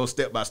flyers. I go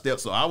step by step.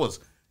 So I was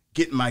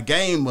getting my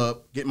game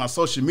up, getting my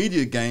social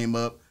media game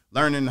up,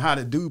 learning how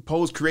to do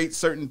posts, create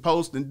certain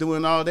posts and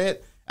doing all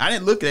that. I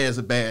didn't look at it as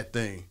a bad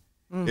thing.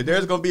 If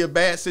there's going to be a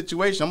bad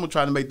situation, I'm going to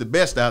try to make the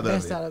best out of it.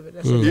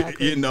 That's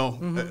exactly.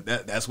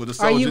 That's what a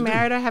soldier Are you do.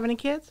 married or have any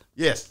kids?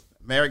 Yes.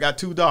 Married, got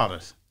 2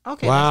 daughters.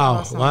 Okay. Wow.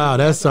 That's awesome. Wow,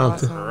 that's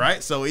something. awesome.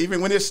 Right? So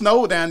even when it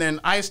snowed down there and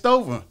iced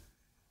over,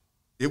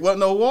 it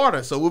wasn't no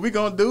water. So what we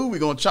going to do, we're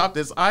going to chop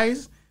this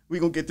ice. We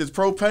gonna get this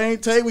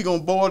propane tank. We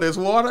gonna boil this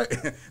water.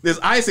 This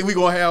ice, and we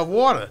gonna have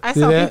water. I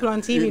saw people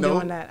on TV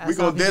doing that. We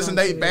gonna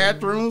designate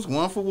bathrooms,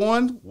 one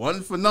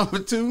for number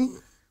 2.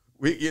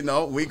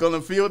 We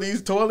gonna fill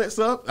these toilets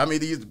up. I mean,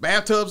 these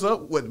bathtubs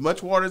up with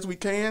much water as we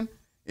can.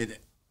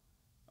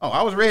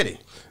 I was ready.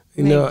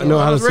 You know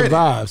how to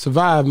survive.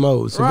 Survive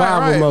mode.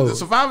 Survival mode. The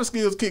survival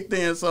skills kicked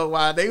in. So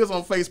while they was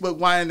on Facebook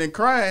whining and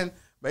crying,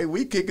 baby,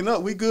 we kicking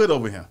up. We good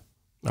over here.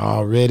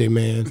 Already,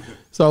 man.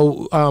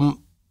 So,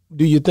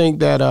 do you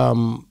think that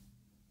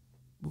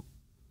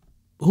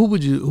who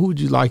would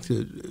you like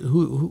to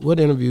what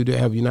interview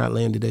have you not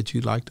landed that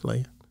you'd like to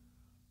land?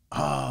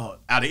 Oh,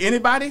 out of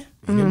anybody?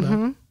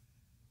 Mm-hmm.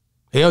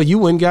 Hell, you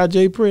went and got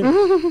Jay Prince.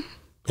 Mm-hmm.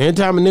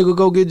 Anytime a nigga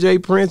go get Jay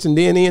Prince and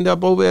then end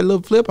up over at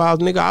Little Flip House,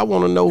 nigga, I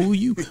want to know who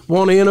you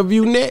want to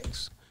interview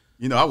next.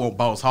 I want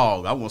Boss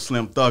Hogg. I want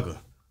Slim Thugger.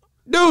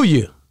 Do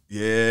you?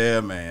 Yeah,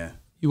 man.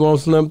 You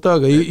want Slim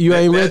Thugger? You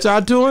ain't reach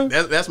out to him?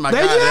 That's my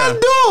guy.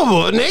 That's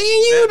doable, nigga.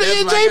 You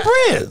did Jay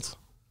Prince.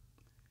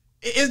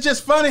 It's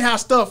just funny how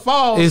stuff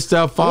falls. It's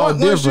stuff falls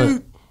different.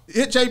 Once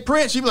you hit Jay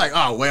Prince, you be like,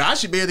 oh, well, I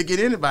should be able to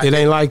get anybody. It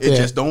ain't like that. It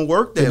just don't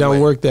work that way. It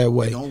don't work that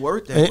way. It don't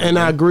work that way. And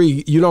I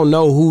agree. You don't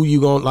know who you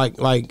going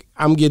to, like,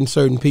 I'm getting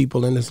certain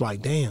people, and it's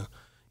like, damn.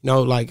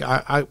 Like,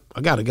 I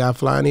got a guy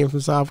flying in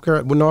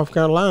from North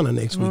Carolina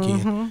next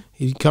weekend. Mm-hmm.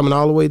 He's coming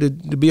all the way to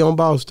be on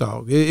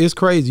BossTalk. It's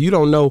crazy. You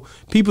don't know.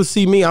 People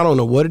see me. I don't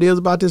know what it is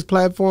about this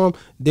platform.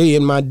 They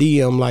in my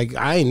DM like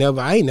I ain't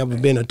never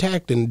been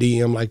attacked in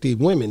DM like these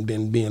women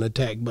been being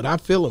attacked. But I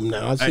feel them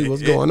now. I see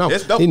what's going on.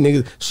 These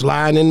niggas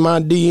sliding in my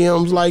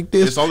DMs like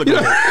this. It's only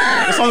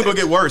gonna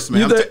get worse,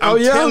 man. I'm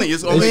telling you,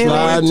 it's only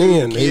sliding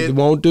in. They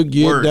want to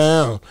get worse.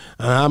 down.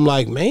 And I'm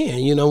like,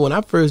 man, when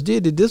I first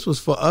did it, this was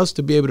for us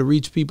to be able to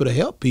reach people, to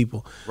help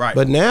people. Right.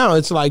 But now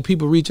it's like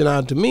people reaching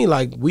out to me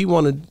like we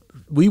want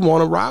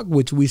to rock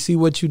with you. We see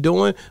what you're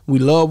doing. We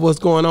love what's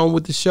going on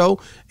with the show,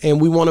 and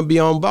we want to be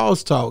on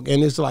BossTalk.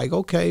 And it's like,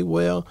 okay,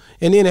 well,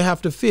 and then it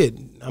have to fit.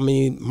 I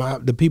mean,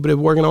 the people that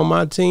are working on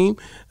my team,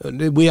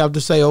 we have to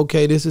say,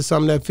 okay, this is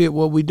something that fit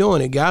what we're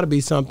doing. It got to be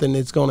something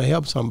that's going to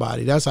help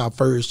somebody. That's our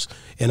first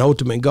and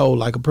ultimate goal.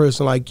 Like a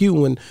person like you,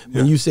 when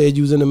you said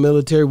you was in the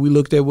military, we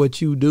looked at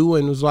what you do,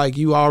 and it was like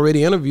you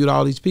already interviewed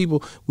all these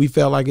people. We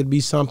felt like it'd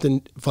be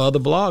something for other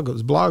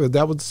bloggers.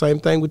 That was the same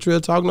thing with Real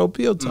Talk, No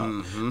Pill Talk.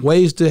 Mm-hmm.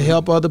 Ways to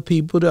help other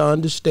people to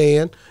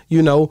understand,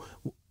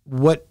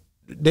 what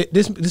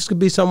this could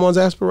be someone's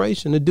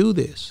aspiration to do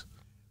this.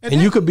 And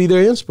you could be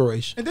their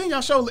inspiration. And then y'all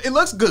show, it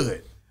looks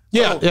good.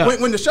 Yeah, so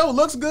when the show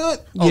looks good,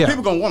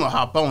 people going to want to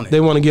hop on it. They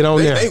want to get on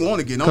there. They want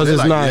to get on it. Because it's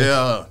like,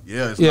 nice.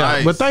 It's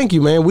nice. But thank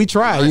you, man. We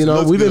try.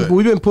 Nice, we've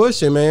been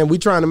pushing, man. We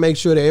trying to make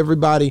sure that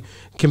everybody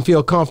can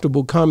feel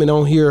comfortable coming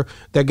on here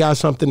that got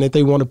something that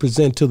they want to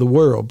present to the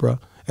world, bro.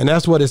 And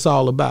that's what it's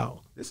all about.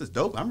 This is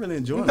dope. I'm really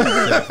enjoying this.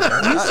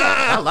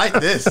 I like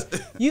this.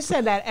 You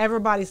said that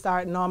everybody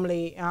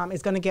normally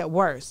is going to get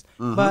worse.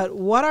 Mm-hmm. But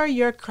what are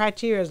your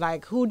criteria?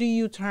 Like, who do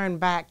you turn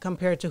back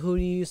compared to who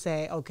do you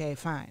say, okay,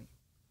 fine?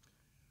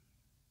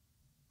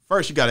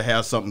 First, you got to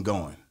have something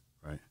going,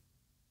 right?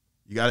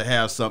 You got to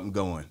have something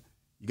going.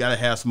 You got to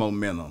have some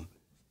momentum.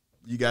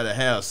 You got to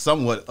have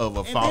somewhat of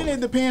a following. And then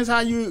it depends how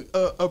you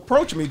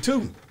approach me,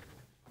 too.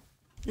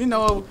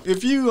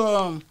 If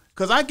you,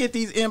 because I get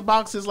these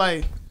inboxes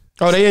like,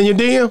 oh, they in your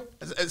DM?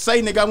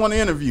 Say, nigga, I want to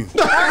interview.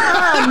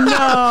 Oh,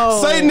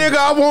 no. Say, nigga,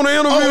 I want to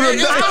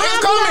interview.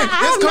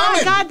 It's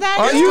coming.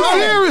 Are you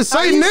serious?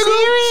 Say,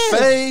 nigga.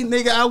 Say,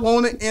 nigga, I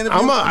want to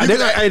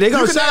interview. They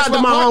gonna shout out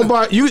to my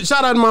homeboy.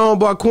 Shout out to my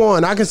homeboy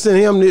Quan. I can send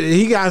him.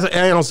 He got an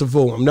answer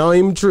for him. Don't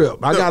even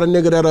trip. I got a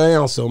nigga that'll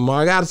answer him.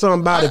 I got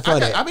something about it for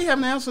that. I be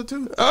having an answer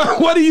too.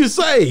 What do you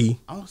say?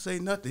 I don't say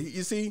nothing.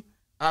 You see,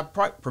 I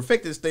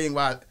perfect this thing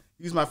while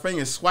use my finger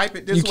and swipe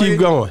it this way. You keep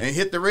going. And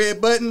hit the red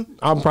button.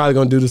 I'm probably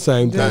going to do the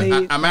same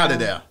thing. I'm out of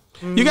there.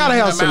 You got to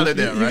have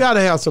you got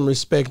to have some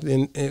respect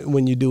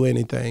when you do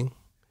anything.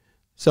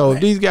 So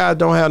if these guys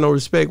don't have no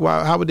respect,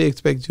 how would they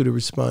expect you to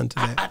respond to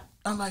that?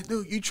 I'm like,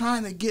 dude, you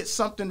trying to get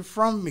something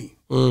from me.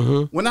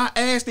 Mm-hmm. When I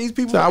ask these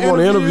people, so I want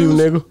to interview,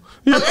 nigga.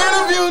 Who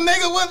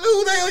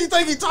the hell you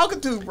think he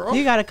talking to, bro?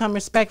 You got to come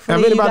respectfully.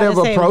 Have anybody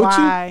ever approached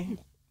you?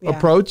 Yeah.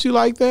 Approach you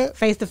like that?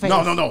 Face to face.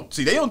 No.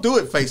 See, they don't do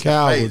it face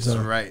to face,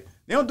 right?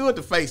 They don't do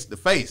it face to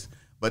face,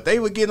 but they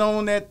would get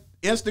on that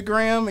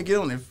Instagram and get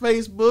on their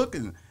Facebook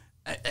and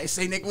they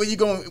say, Nick, where you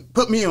going to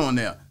put me on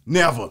there?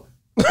 Never.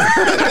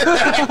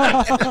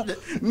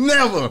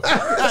 Never.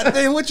 God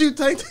damn, what you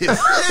think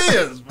this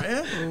is,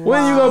 man?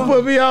 When you going to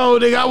put me on,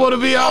 nigga? I want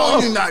to be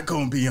on. You're not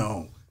going to be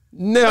on.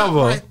 Never. Not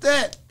like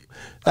that.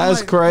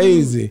 That's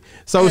crazy.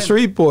 So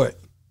Shreveport,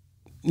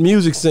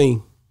 music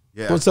scene.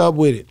 Yeah. What's up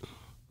with it?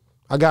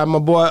 I got my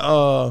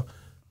boy,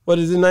 what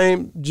is his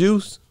name?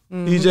 Juice?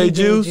 DJ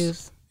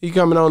Juice. He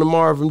coming on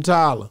tomorrow from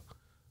Tyler.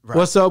 Right.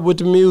 What's up with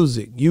the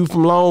music? You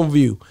from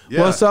Longview. Yeah.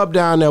 What's up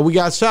down there? We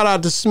got shout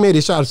out to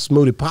Smitty. Shout out to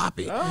Smoothie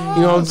Poppy. Oh,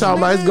 you know what I'm talking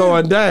about? It's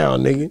going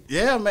down, nigga.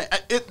 Yeah, man.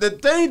 The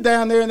thing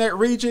down there in that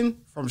region,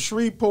 from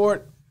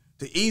Shreveport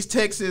to East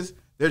Texas,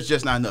 there's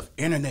just not enough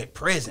internet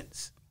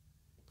presence.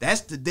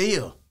 That's the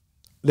deal.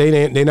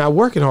 They're not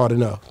working hard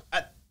enough.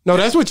 No,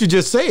 that's what you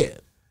just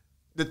said.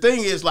 The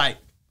thing is, like,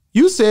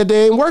 you said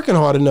they ain't working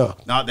hard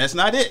enough. no, that's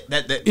not it.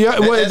 They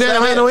don't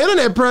have no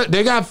internet.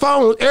 They got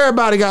phones.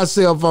 Everybody got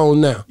cell phones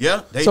now.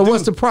 Yeah. So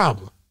what's the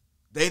problem?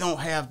 They don't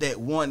have that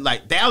one.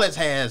 Like Dallas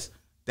has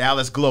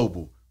Dallas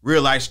Global,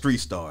 Real Life Street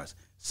Stars,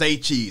 Say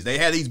Cheese. They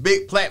have these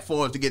big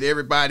platforms to get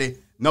everybody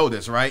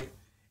noticed, right?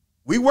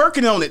 We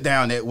working on it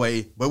down that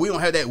way, but we don't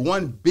have that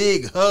one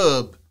big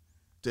hub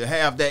to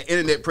have that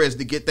internet presence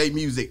to get their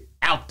music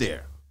out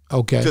there.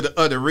 Okay. To the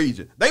other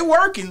region. They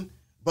working.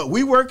 But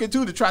we working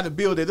too to try to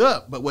build it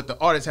up. But what the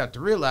artists have to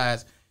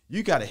realize,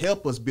 you got to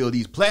help us build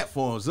these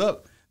platforms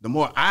up. The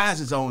more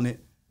eyes is on it,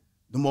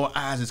 the more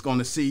eyes is going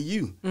to see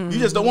you. You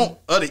just don't want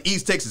other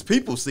East Texas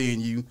people seeing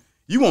you.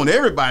 You want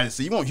everybody to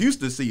see you. You want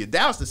Houston to see you,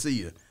 Dallas to see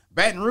you,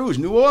 Baton Rouge,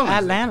 New Orleans,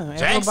 Atlanta,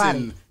 Jackson,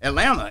 everybody.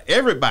 Atlanta,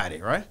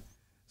 everybody, right?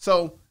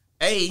 So,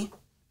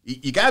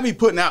 you got to be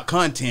putting out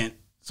content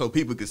so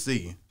people can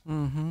see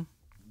you.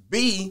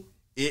 B,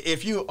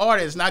 if you an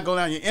artist not going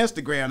down your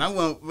Instagram, I'm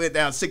going to went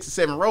down 6 or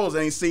 7 rows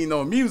and ain't seen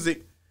no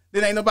music,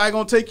 then ain't nobody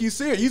going to take you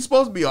serious. You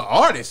supposed to be an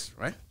artist,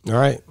 right? All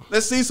right.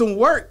 Let's see some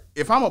work.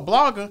 If I'm a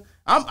blogger,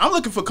 I'm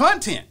looking for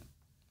content.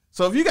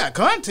 So if you got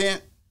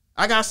content,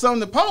 I got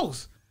something to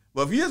post.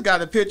 But if you just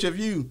got a picture of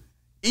you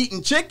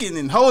eating chicken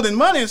and holding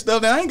money and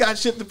stuff, then I ain't got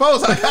shit to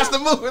post. I got to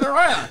move it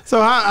around.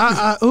 So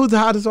who's the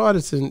hottest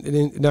artist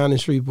down in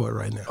Shreveport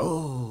right now?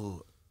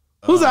 Oh.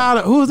 Who's the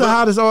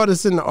hottest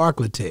artist in the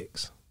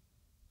Architects?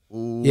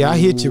 Yeah, I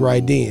hit you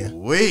right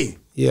then.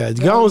 Yeah,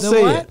 go on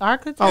say it.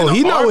 Architects? Oh,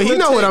 he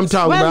know what I'm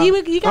talking about.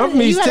 I'm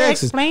from East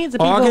Texas, explain to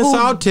people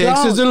Arkansas, who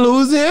Texas, don't. and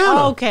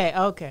Louisiana. Okay.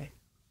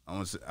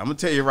 I'm gonna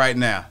tell you right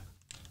now.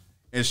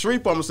 In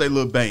Shreveport, I'm gonna say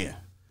Lil Band,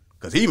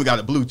 because he even got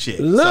a blue check.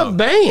 Lil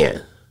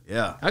Band.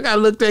 Yeah, I gotta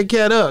look that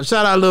cat up.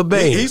 Shout out Lil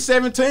Band. He's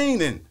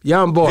 17 and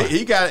young boy.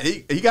 He got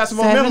some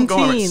momentum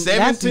going. 17.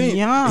 That's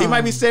young. He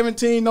might be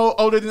 17, no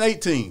older than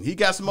 18. He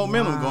got some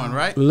momentum going,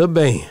 right? Lil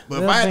Band.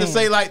 But if I had to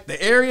say like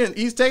the area in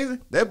East Texas,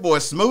 that boy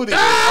Smoothie.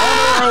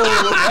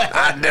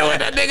 I know it.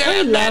 That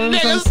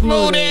nigga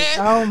Smoothie.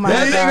 Oh my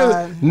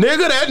God.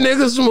 That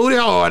nigga Smoothie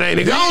hard, ain't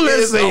he? Go on,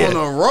 let's say it.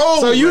 On a roll.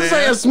 So you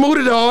saying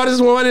Smoothie the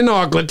hardest one in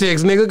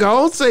Architects, nigga?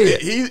 Go on, say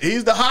it.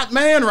 He's the hot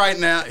man right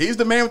now. He's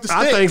the man with the stick.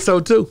 I think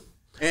so too.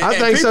 I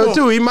think so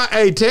too. He might.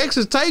 Hey,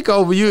 Texas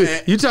Takeover.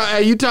 You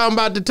talking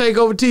about the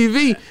Takeover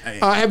TV?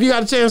 Have you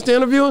got a chance to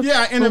interview him?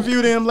 Yeah, I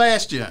interviewed him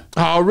last year.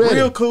 Already,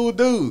 real cool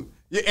dude.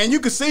 Yeah, and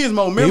you can see his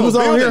momentum was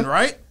on building, here.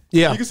 right?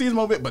 Yeah, you can see his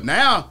momentum. But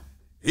now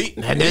he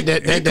coming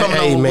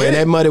hey on man, with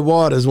that it. Muddy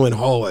Waters went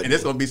hard. And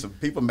there's gonna be some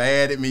people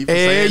mad at me for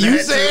Hey, saying you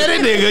that. said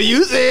it, nigga.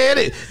 You said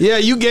it. Yeah,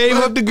 you gave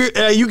up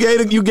the. You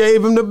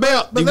gave him the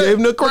belt. You gave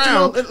him the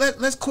crown.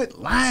 Let's quit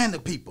lying to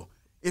people.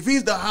 If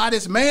he's the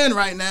hottest man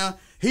right now,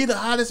 he the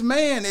hottest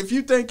man. If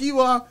you think you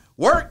are,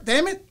 work,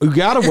 damn it. You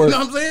gotta work. You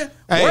know what I'm saying?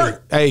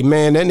 Work. Hey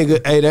man, that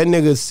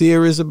nigga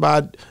serious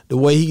about the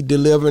way he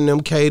delivering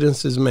them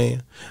cadences,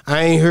 man.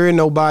 I ain't heard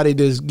nobody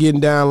that's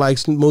getting down like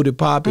Smoothie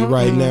Poppy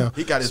right now.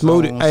 He got his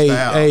Smoothie, own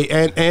style.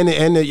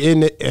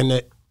 And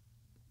the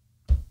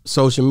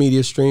social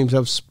media streams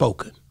have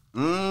spoken.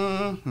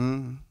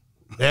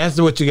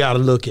 That's what you got to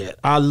look at.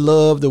 I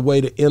love the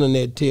way the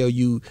internet tell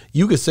you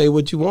can say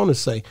what you want to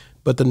say,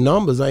 but the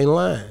numbers ain't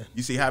lying.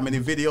 You see how many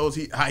videos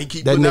he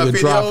keep that putting nigga up videos?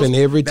 Dropping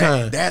every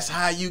time. That's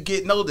how you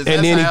get noticed.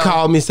 And then he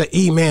called me and said,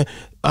 "E man,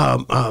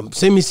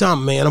 send me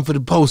something, man. I'm for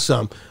to post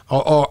something."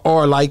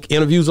 Or like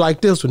interviews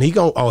like this one. He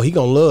gonna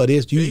love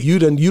this. You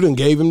done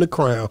gave him the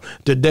crown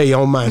today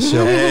on my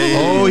show.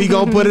 Oh, he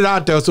gonna put it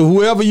out there. So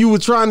whoever you were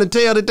trying to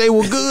tell that they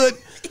were good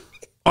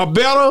or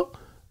better,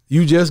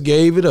 you just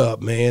gave it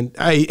up, man.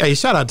 Hey,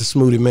 shout out to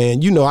Smoothie,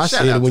 man. You know I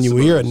said it when you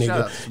were here,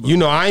 nigga. You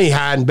know I ain't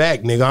hiding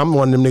back, nigga. I'm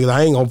one of them niggas.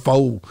 I ain't gonna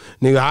fold,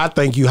 nigga. I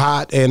think you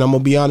hot, and I'm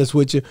gonna be honest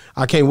with you.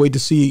 I can't wait to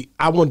see.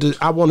 I want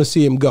to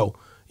see him go.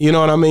 You know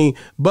what I mean?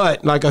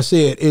 But like I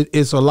said,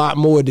 it's a lot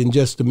more than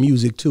just the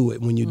music to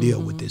it when you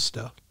deal with this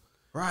stuff.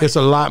 Right. It's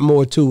a lot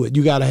more to it.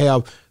 You gotta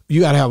have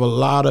a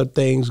lot of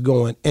things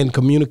going, and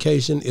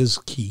communication is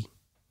key.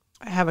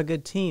 I have a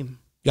good team.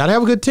 You gotta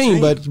have a good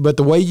team, but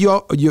the way you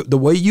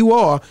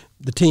are,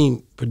 the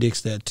team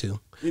predicts that too.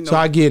 You know, so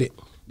I get it.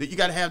 You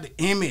gotta have the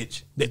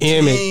image, the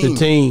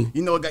team.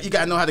 You know, you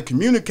gotta know how to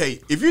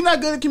communicate. If you're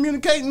not good at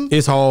communicating,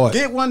 it's hard.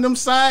 Get one of them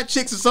side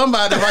chicks or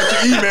somebody to write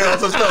your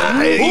emails or stuff.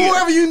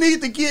 Whoever you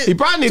need to get. He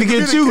probably need to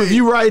get you if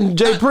you writing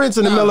Jay Prince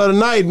in the middle of the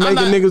night,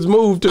 making niggas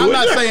move to it. I'm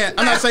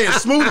not saying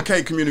Smoothie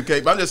can't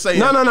communicate, but I'm just saying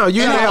no.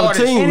 You gotta have a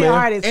team,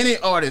 man. Any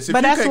artist. But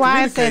that's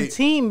why I said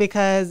team,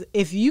 because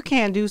if you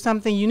can't do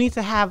something, you need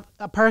to have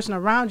a person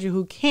around you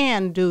who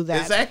can do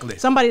that. Exactly.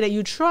 Somebody that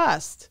you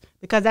trust.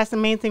 Because that's the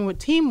main thing with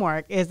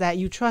teamwork, is that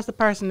you trust the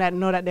person that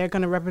know that they're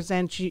going to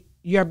represent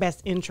your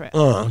best interest.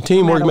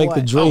 Teamwork make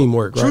the dream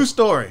work, right? True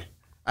story.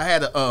 I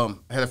had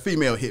a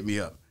female hit me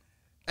up.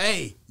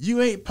 Hey,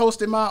 you ain't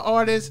posting my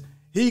artist.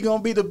 He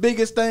gonna be the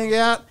biggest thing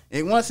out,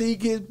 and once he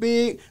gets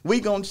big, we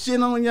gonna shit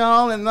on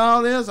y'all and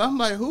all this. I'm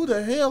like, who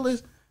the hell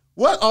is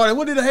what artist?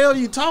 What the hell are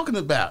you talking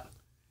about?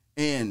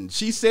 and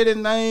she said his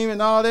name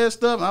and all that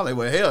stuff. And I was like,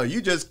 well, hell,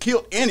 you just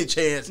killed any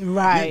chance you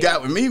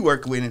got with me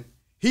working with him.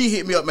 He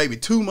hit me up maybe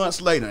 2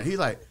 months later. And he's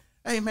like,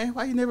 hey, man,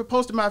 why you never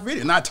posted my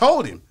video? And I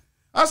told him.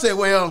 I said,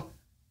 well,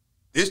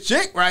 this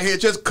chick right here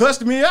just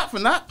cussed me out for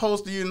not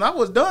posting you, and I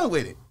was done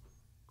with it.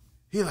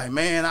 He like,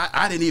 man,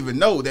 I didn't even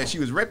know that she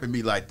was repping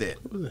me like that.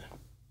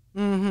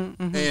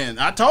 And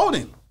I told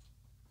him.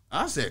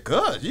 I said,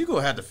 cuz, you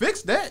going to have to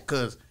fix that,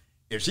 because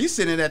if she's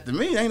sending that to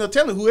me, ain't no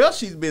telling who else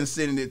she's been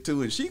sending it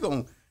to, and she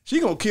gonna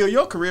kill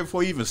your career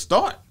before you even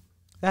start.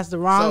 That's the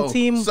wrong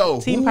team. So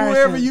team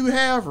whoever person. you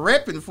have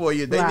repping for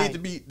you, they need to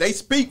be. They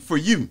speak for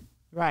you.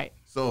 Right.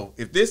 So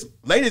if this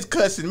lady's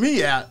cussing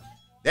me out,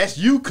 that's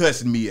you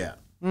cussing me out,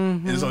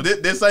 and so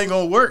this ain't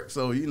gonna work.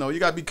 So you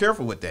gotta be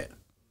careful with that.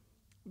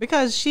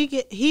 Because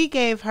he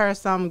gave her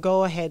some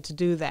go ahead to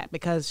do that,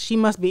 because she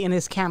must be in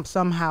his camp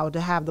somehow to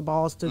have the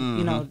balls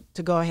to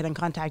to go ahead and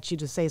contact you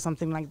to say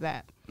something like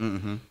that.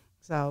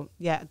 So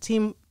yeah,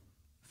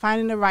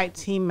 finding the right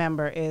team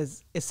member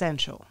is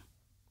essential.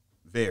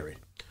 Very.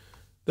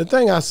 The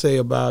thing I say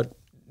about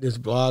this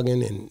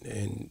blogging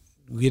and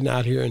getting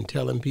out here and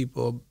telling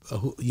people,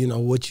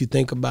 what you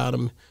think about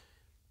them.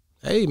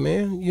 Hey,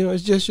 man,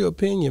 it's just your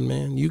opinion,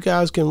 man. You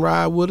guys can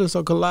ride with us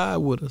or collide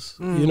with us.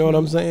 You know what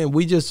I'm saying?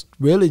 We just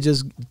really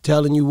just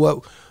telling you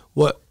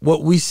what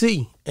we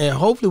see, and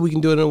hopefully we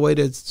can do it in a way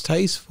that's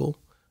tasteful.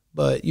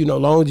 But as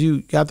long as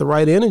you got the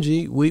right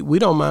energy, we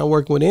don't mind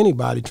working with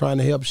anybody, trying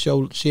to help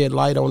shed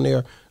light on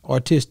their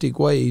artistic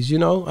ways.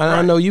 And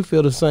I know you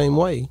feel the same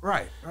way.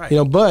 Right.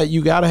 But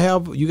you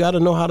gotta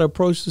know how to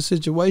approach the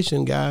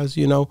situation, guys.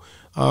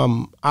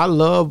 I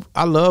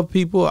love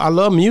people. I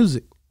love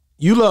music.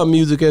 You love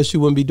music, else you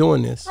wouldn't be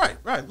doing this.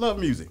 Right. Love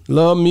music.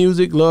 Love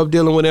music. Love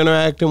dealing with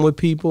interacting with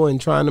people and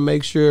trying to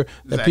make sure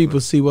that people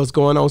see what's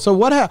going on.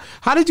 So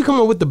how did you come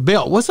up with the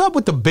belt? What's up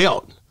with the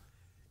belt?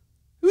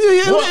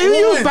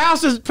 You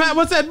Pastor,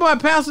 what's that boy,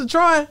 Pastor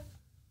Troy?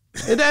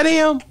 Is that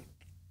him?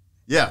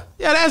 Yeah.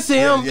 Yeah, that's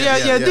him.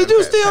 Yeah. Did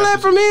you steal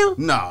that from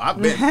him? No,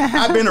 I've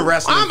been a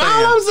wrestling fan.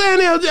 All I'm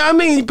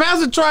saying is,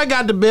 Pastor Troy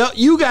got the belt.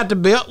 You got the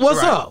belt.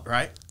 What's up?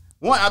 Right.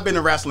 One, I've been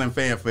a wrestling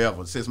fan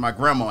forever, since my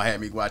grandma had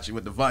me watching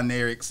with the Von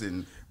Erichs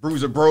and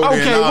Bruiser Brody.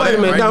 Okay, and all wait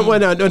a minute. Right?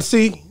 Wait now.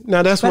 See,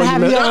 now that's where you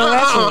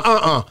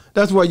messed.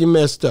 That's where you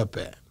messed up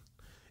at.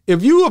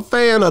 If you a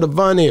fan of the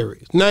Von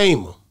Erichs,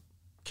 name them.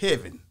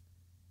 Kevin,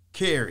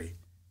 Kerry,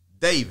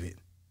 David,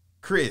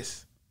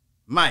 Chris,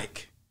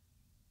 Mike,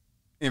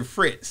 and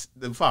Fritz,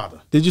 the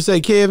father. Did you say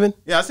Kevin?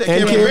 Yeah, I said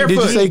Kevin. Did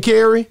you say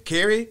Kerry?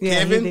 Kerry,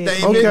 Kevin,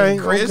 David,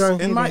 Chris,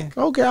 and Mike.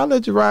 Okay, I'll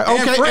let you ride.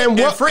 Okay, and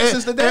Fritz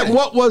is the dad. And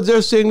what was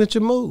their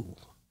signature move?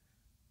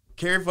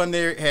 Kerry Von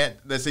Erich had,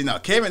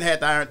 Kevin had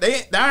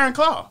the Iron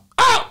Claw.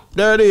 Oh,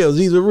 there it is.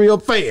 He's a real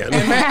fan.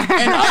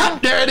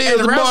 And there it is,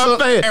 and a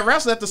fan. And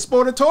wrestled at the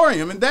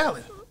Sportatorium in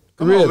Dallas.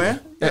 Come on,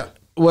 man. Yeah.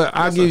 Well,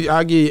 I'll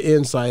give you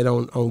insight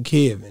on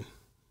Kevin.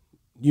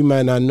 You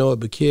might not know it,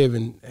 but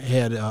Kevin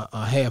had a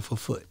half a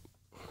foot.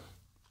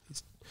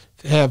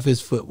 Half his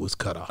foot was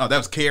cut off. Oh, that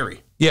was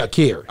Kerry. Yeah,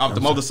 Kerry. Off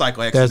the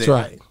motorcycle accident. That's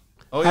right.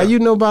 Oh, yeah. How you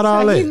know about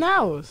all that? He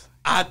knows.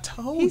 I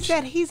told you. He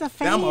said he's a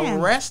fan. I'm a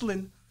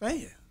wrestling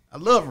fan. I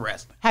love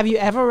wrestling. Have you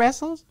ever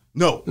wrestled?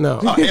 No. No.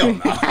 Oh, hell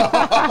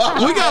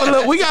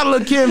no. we got a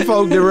little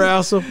kinfolk to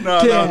wrestle.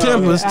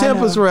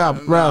 Tempest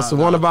wrestle.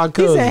 One of our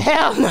cousins. He said,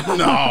 hell no.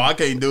 No, I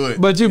can't do it.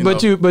 But you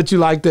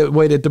like the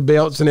way that the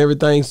belts and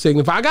everything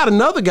signify. I got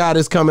another guy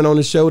that's coming on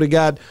the show that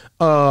got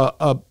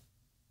a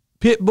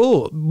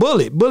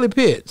Bully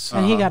Pitts.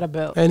 And he got a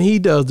belt. And he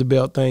does the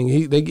belt thing.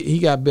 He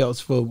got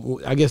belts for,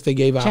 I guess they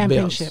gave out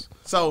championship. belts.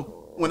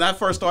 So when I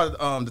first started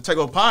the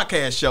Takeover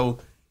podcast show,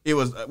 it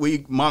was we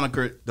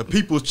monikered the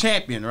People's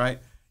Champion, right?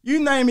 You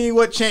name me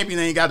what champion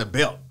ain't got a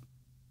belt.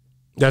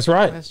 That's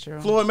right. That's true.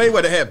 Floyd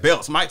Mayweather had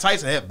belts. Mike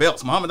Tyson had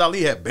belts. Muhammad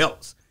Ali had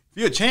belts. If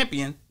you're a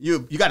champion, you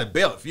got a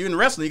belt. If you're in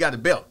wrestling, you got a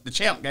belt. The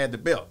champ got the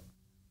belt.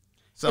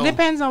 So it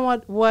depends on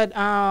what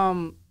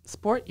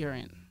sport you're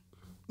in.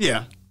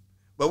 Yeah.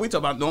 But we talk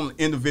about normal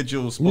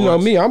individual sports. You know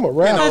me, I'm a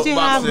rapper. Because you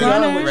have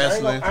runners.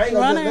 Wrestling. I ain't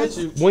gonna let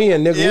you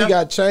win, nigga. Yeah. We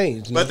got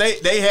chains. But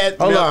they had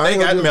Hold on, they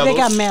got medals. They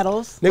got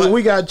medals. Nigga,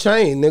 we got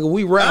chain, nigga.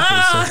 We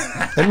rappers.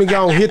 So let me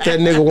go and hit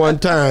that nigga one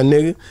time,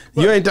 nigga.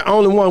 You ain't the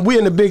only one. We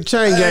in the big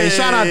chain game.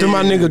 Shout out to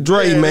my nigga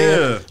Dre,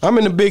 man. I'm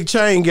in the big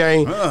chain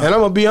game, and I'm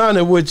gonna be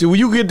honest with you. When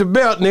you get the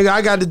belt, nigga,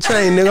 I got the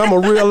chain, nigga. I'm a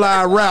real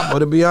live rapper,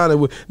 to be honest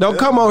with you. Don't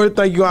come over here and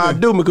think you gonna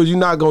outdo me, because you're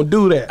not gonna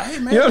do that. Hey,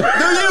 man. Do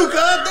you,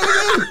 cuz? Do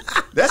you?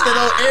 That's that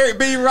old Eric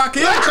B. Rakim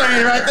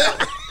chain right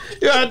there.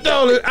 Yeah, I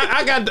told it.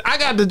 I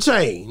got the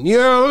chain. You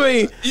know what I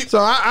mean? So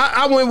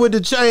I went with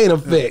the chain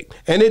effect,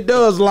 and it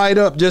does light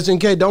up just in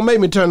case. Don't make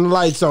me turn the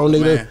lights on,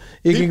 nigga. Man,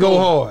 it can go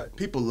hard.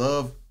 People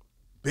love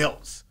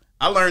belts.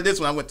 I learned this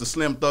when I went to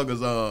Slim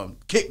Thugger's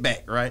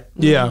kickback. Right?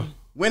 Yeah.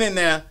 Went in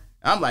there.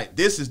 I'm like,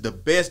 this is the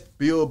best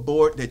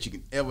billboard that you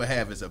can ever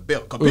have as a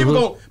belt. Cause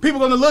people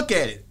gonna look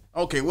at it.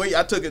 Okay, well,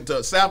 I took it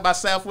to South by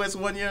Southwest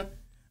one year.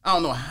 I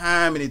don't know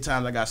how many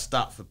times I got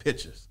stopped for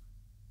pictures.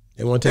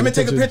 Let me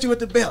take a picture with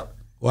the belt.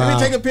 Wow. Let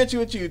me take a picture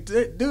with you.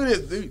 Do this.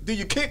 Do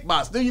you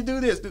kickbox? Do you do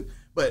this?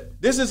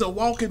 But this is a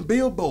walking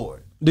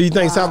billboard. Do you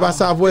think South by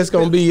Southwest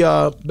gonna be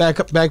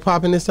back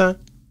popping this time?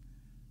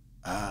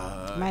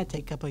 Might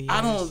take a couple of years.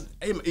 I don't.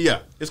 Yeah,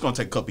 it's gonna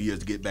take a couple of years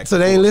to get back. So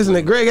they ain't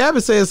listening. Greg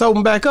Abbott said it's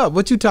open back up.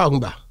 What you talking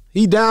about?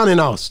 He down in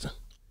Austin.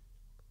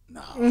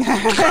 No.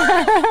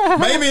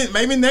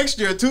 maybe next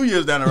year, 2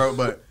 years down the road,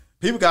 but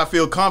people gotta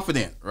feel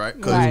confident, right?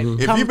 Because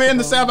if you've been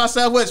to South by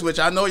Southwest, which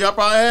I know y'all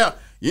probably have,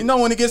 you know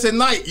when it gets at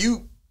night,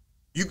 you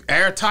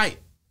airtight.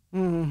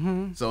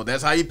 So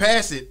that's how you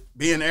pass it,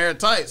 being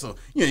airtight. So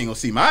you ain't gonna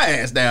see my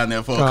ass down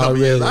there for a couple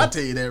years. I'll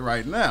tell you that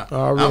right now.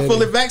 I'm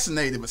fully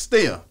vaccinated, but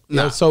still.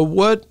 Nah. Yeah, so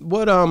what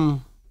do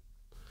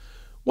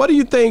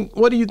you think?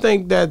 What do you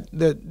think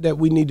that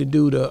we need to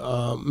do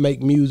to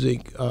make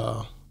music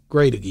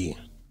great again?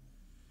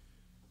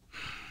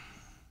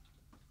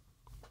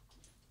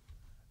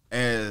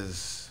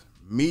 As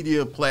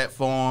media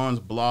platforms,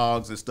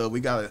 blogs, and stuff,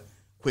 we gotta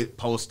quit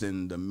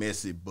posting the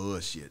messy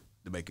bullshit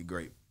to make it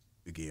great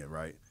again,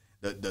 right?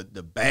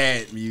 The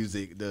bad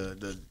music,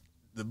 the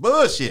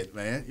bullshit,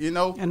 man. You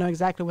know. I know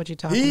exactly what you're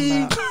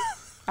talking about.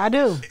 I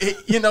do.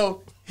 You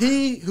know,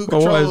 he who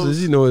controls.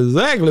 You know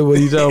exactly what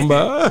he's talking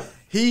about.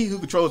 He who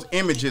controls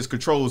images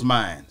controls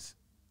minds.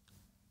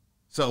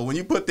 So when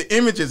you put the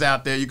images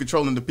out there, you're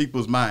controlling the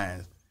people's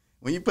minds.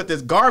 When you put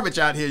this garbage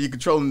out here, you're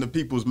controlling the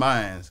people's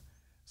minds.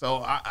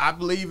 So I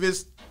believe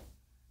it's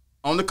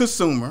on the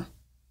consumer,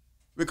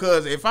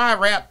 because if I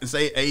rap and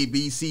say A,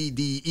 B, C,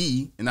 D,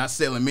 E, and I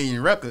sell 1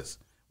 million records,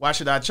 why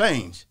should I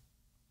change?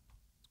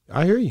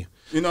 I hear you.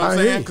 You know what I'm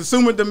saying?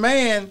 Consumer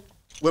demand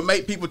will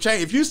make people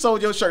change. If you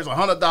sold your shirts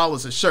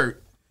 $100 a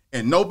shirt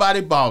and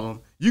nobody bought them,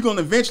 you're going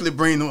to eventually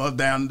bring them up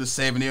down to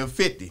 70 or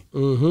 50.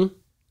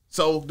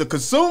 So the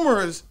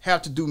consumers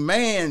have to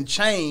demand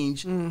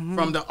change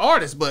from the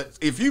artists. But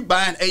if you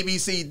buying A, B,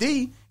 C,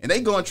 D, and they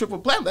going triple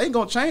platinum, they ain't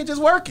going to change. It's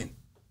working.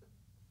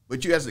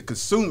 But you as a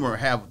consumer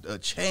have a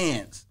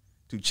chance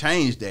to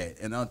change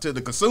that. And until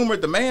the consumer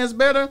demands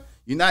better,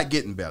 you're not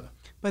getting better.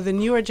 But the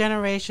newer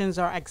generations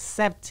are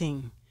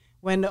accepting.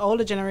 When the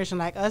older generation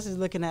like us is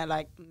looking at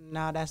like,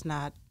 no, that's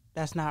not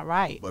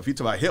right. But if you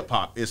talk about hip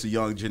hop, it's a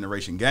young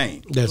generation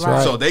game. That's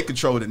right. So they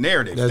control the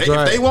narrative. That's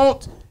right. If they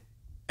want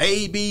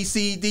A, B,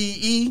 C, D,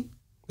 E,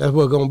 that's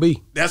what it's gonna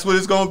be. That's what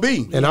it's gonna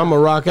be. And I'm gonna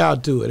rock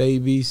out to it. A,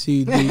 B,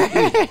 C, D, E.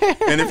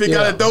 And if it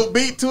got a dope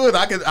beat to it,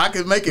 I can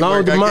make it. Long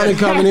work. as the money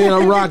coming in,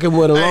 I'm rocking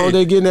with them. Long as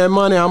they getting that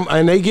money,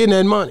 and they getting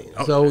that money.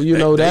 So you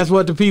know that's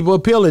what the people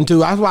appealing to.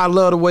 That's why I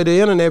love the way the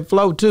internet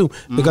flow too,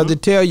 because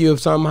it tell you if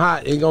something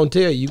hot, it gonna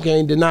tell you. You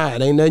can't deny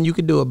it. Ain't nothing you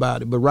can do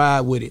about it, but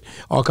ride with it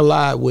or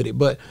collide with it.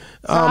 But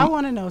so I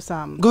want to know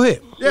something. Go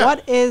ahead. Yeah.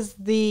 What is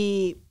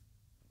the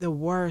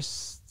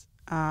worst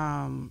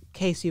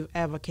case you've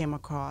ever came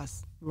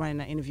across running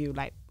an interview?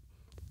 Like,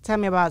 tell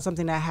me about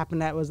something that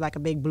happened that was like a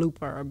big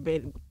blooper or a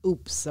big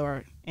oops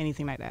or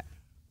anything like that.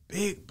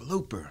 Big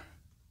blooper.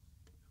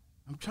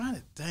 I'm trying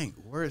to think.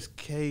 Worst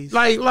case.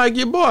 Like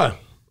your boy.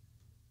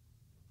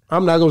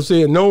 I'm not gonna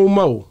say it no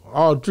more.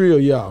 All three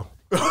of y'all.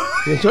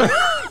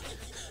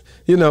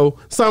 You know,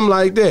 something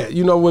like that.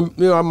 You know, when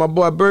my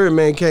boy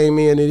Birdman came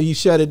in and he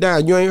shut it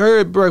down. You ain't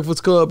heard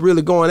Breakfast Club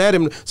really going at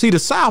him. See, the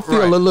South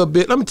feel a little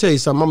bit. Let me tell you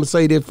something. I'm gonna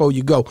say this before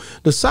you go.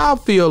 The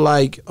South feel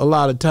like a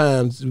lot of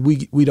times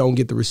we don't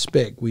get the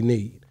respect we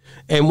need.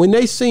 And when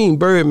they seen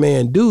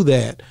Birdman do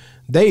that,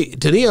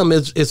 to them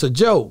it's a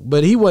joke.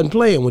 But he wasn't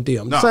playing with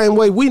them. No. The same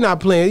way we not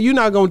playing. You're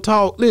not gonna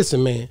talk.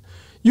 Listen, man.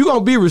 You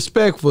gonna be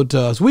respectful to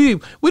us. We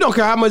don't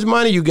care how much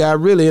money you got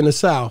really in the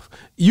South.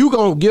 You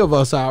gonna give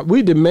us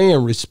we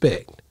demand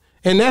respect.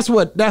 And that's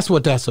what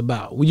that's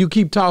about. When you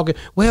keep talking,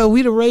 well,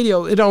 we the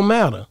radio, it don't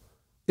matter.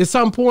 At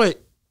some point,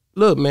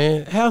 look,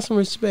 man, have some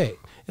respect.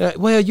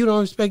 Well, you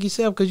don't respect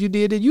yourself because you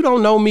did it. You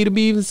don't know me to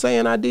be even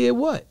saying I did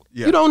what?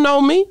 Yeah. You don't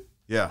know me.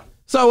 Yeah.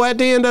 So at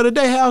the end of the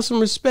day, have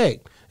some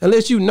respect.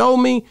 Unless you know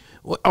me,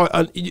 or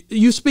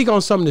you speak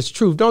on something that's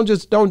truth. Don't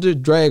just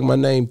drag my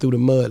name through the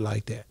mud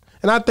like that.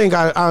 And I think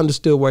I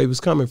understood where he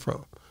was coming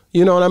from.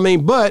 You know what I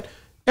mean? But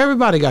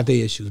everybody got their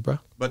issues, bro.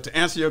 But to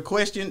answer your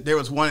question, there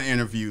was one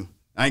interview.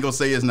 I ain't gonna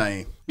say his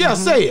name. Yeah,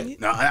 say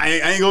it. No, I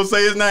ain't gonna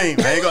say his name.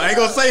 I ain't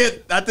gonna say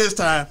it not this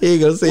time. He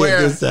ain't gonna say it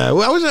this time.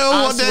 Well, I wish I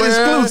want that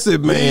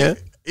exclusive, man.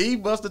 He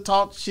must have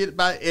talked shit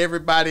about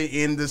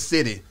everybody in the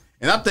city.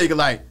 And I'm thinking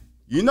like,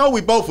 you know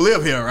we both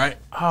live here, right?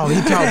 Oh, he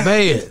talked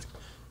bad.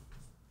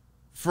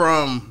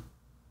 From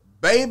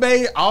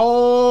Bay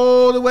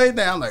all the way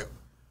down, like,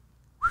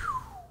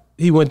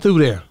 he went through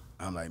there.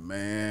 I'm like,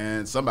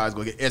 man, somebody's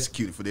gonna get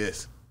executed for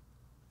this.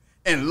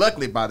 And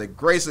luckily, by the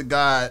grace of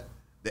God,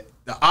 the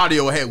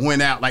audio had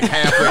went out like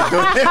halfway through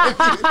the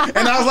interview.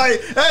 And I was like,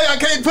 hey, I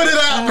can't put it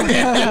out,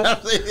 man.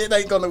 It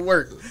ain't gonna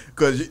work.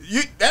 Because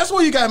that's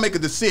where you gotta make a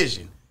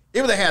decision.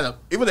 It would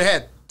have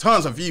had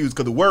tons of views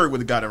because the word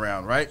would have got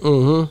around, right?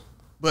 Mm-hmm.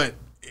 But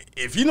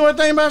if you know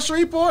anything about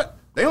Shreveport,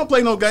 they don't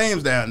play no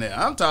games down there.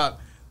 I'm talking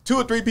 2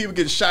 or 3 people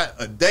getting shot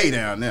a day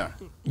down there.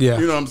 Yeah.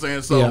 You know what I'm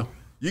saying? So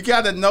you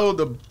got to know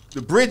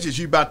the bridges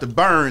you about to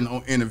burn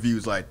on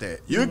interviews like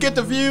that. You get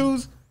the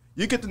views,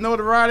 you get the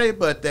notoriety,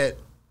 but that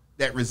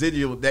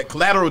residual, that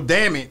collateral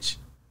damage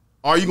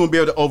are you going to be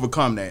able to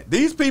overcome that?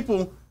 These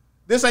people,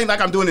 this ain't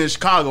like I'm doing it in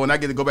Chicago and I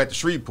get to go back to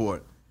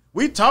Shreveport.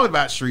 We talked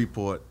about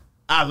Shreveport.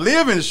 I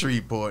live in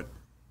Shreveport.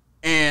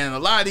 And a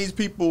lot of these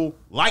people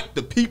like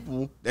the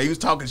people that he was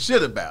talking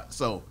shit about.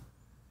 So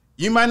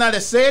you might not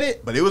have said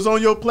it, but it was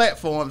on your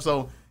platform.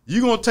 So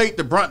you're going to take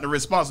the brunt of the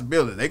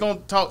responsibility. They're going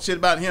to talk shit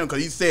about him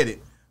because he said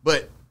it.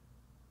 But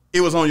it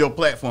was on your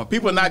platform.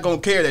 People are not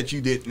going to care that you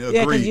didn't agree.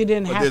 Yeah, because you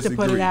didn't have disagree.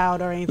 to put it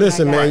out or anything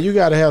Listen, like that. man, you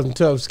got to have some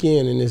tough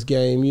skin in this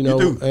game. You know,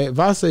 You do. if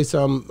I say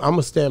something, I'm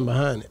going to stand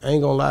behind it. I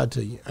ain't going to lie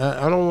to you.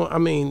 I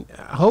mean,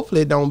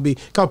 hopefully it don't be.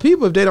 Because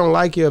people, if they don't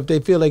like you, if they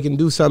feel they can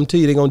do something to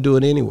you, they're going to do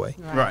it anyway.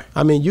 Right.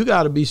 I mean, you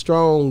got to be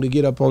strong to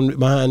get up on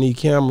behind these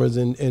cameras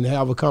and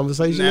have a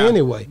conversation Now,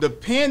 anyway.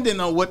 Depending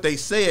on what they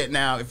said,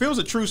 now, if it was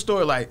a true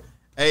story like,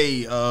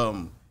 hey,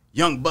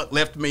 young buck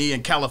left me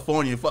in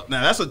California. Fuck,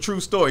 now that's a true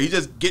story. He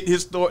just get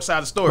his side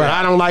of the story. But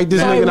I don't like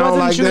this No, nigga. it And I don't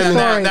wasn't like true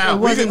that. story. Now It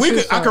wasn't true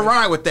I could story.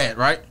 ride with that,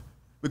 right?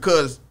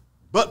 Because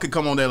Buck could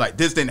come on there like,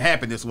 this didn't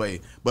happen this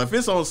way. But if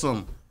it's on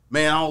some,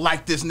 man, I don't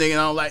like this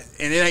nigga,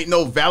 and it ain't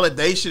no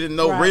validation and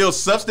no Right. real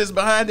substance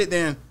behind it,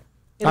 then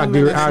I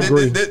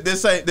agree.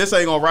 This ain't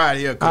gonna ride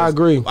here. I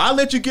agree. I'll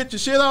let you get your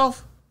shit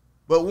off.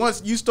 But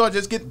once you start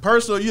just getting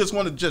personal, you just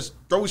want to just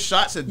throw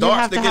shots and You have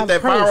darts to to get have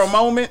that proof. viral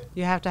moment.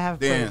 You have to have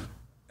Then proof.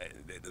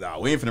 no,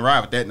 we ain't finna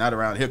ride with that. Not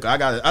around here.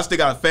 'Cause I still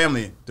got a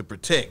family to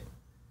protect,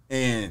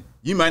 and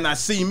you might not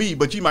see me,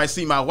 but you might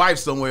see my wife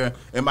somewhere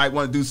and might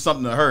want to do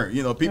something to her.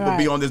 You know, people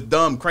be Right. on this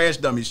dumb crash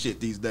dummy shit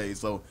these days.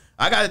 So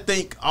I got to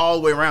think all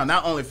the way around,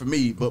 not only for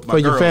me, but my For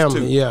your girls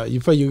family, too. yeah,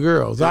 for your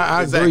girls.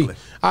 I Exactly. agree.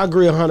 I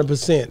agree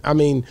 100%. I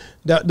mean,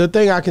 the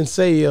thing I can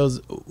say is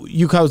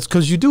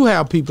because you do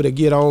have people that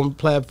get on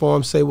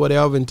platforms, say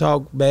whatever, and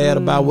talk bad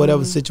about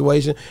whatever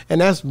situation, and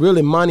that's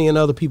really money in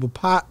other people's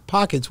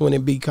pockets when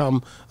it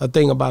become a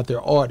thing about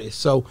their artists.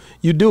 So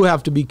you do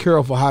have to be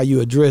careful how you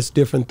address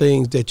different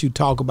things that you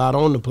talk about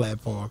on the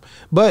platform,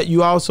 but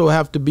you also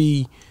have to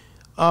be.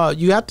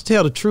 You have to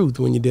tell the truth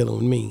when you're dealing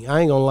with me.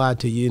 I ain't gonna lie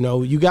to you. You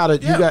know, it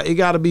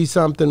gotta be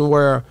something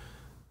where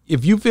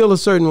if you feel a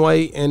certain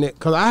way, and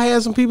because I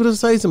had some people to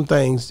say some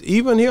things,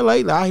 even here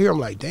lately, I hear them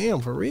like, "Damn,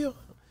 for real,"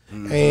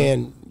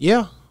 and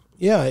yeah,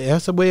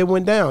 that's the way it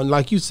went down,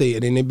 like you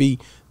said, and it be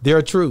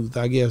their truth,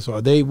 I guess, or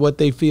what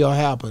they feel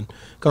happened.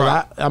 Because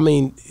Right. I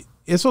mean,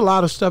 it's a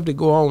lot of stuff that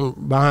go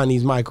on behind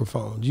these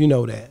microphones. You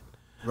know that.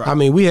 Right. I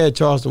mean, we had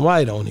Charleston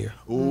White on here.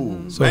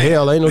 Ooh, So man.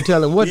 hell, ain't no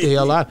telling what the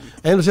hell.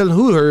 Ain't no telling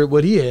who heard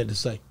what he had to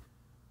say.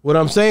 What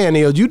I'm saying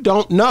is, you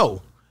don't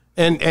know,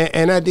 and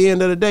at the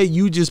end of the day,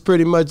 you just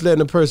pretty much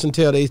letting a person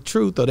tell their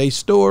truth or their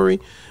story.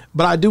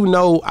 But I do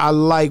know I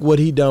like what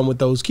he done with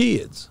those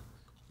kids.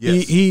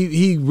 Yes.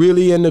 He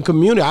really in the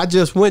community. I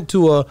just went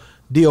to a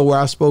deal where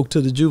I spoke to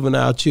the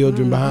juvenile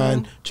children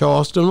behind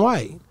Charleston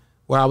White,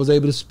 where I was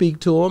able to speak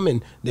to them,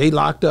 and they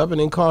locked up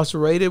and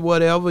incarcerated,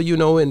 whatever, you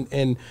know,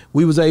 and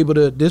we was able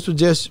to,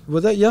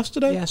 was that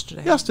yesterday?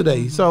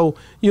 Yesterday. So,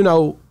 you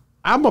know,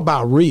 I'm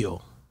about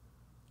real.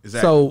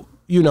 Exactly. So,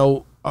 you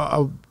know,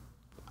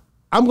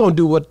 I'm going to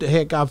do what the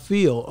heck I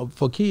feel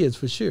for kids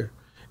for sure.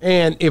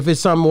 And if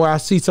it's something where I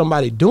see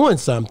somebody doing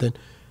something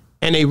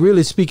and they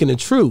really speaking the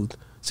truth.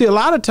 See, a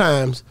lot of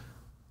times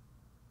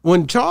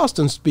when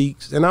Charleston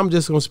speaks, and I'm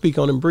just going to speak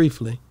on him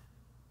briefly,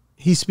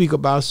 he speak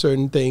about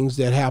certain things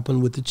that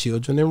happen with the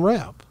children in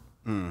rap.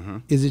 Mm-hmm.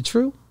 Is it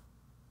true?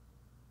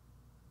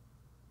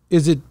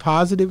 Is it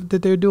positive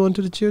that they're doing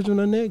to the children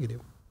or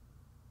negative?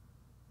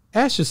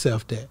 Ask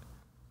yourself that.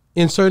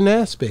 In certain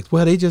aspects,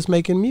 well, they just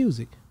making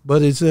music,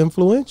 but it's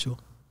influential.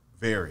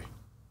 Very.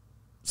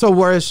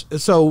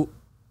 So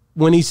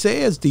when he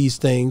says these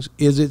things,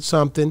 is it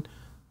something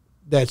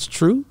that's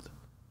truth?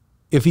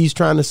 If he's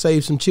trying to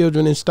save some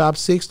children in Stop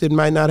 6 that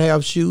might not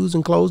have shoes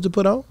and clothes to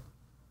put on?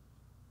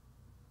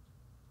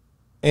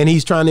 And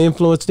he's trying to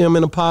influence them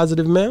in a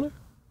positive manner?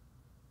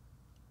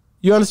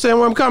 You understand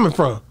where I'm coming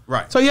from?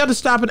 Right. So you have to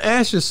stop and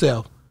ask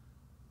yourself,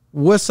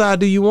 what side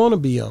do you want to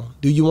be on?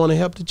 Do you want to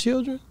help the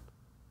children?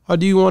 Or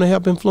do you want to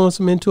help influence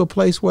them into a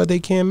place where they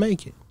can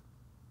make it?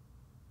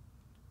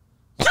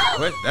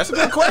 That's a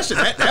good question.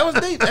 That was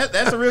deep.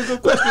 That's a real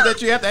good question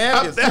that you have to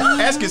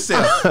ask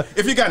yourself.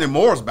 If you got any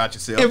morals about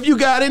yourself. If you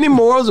got any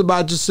morals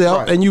about yourself,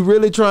 Right. and you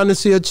really trying to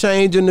see a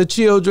change in the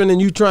children,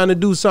 and you trying to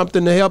do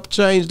something to help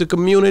change the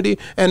community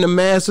and the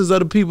masses of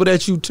the people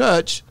that you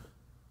touch,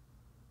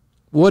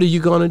 what are you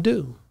going to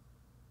do?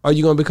 Are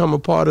you going to become a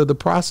part of the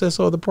process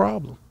or the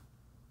problem?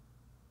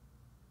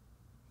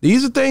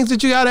 These are things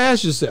that you got to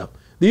ask yourself.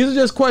 These are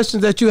just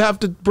questions that you have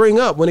to bring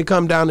up when it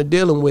comes down to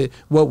dealing with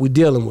what we're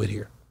dealing with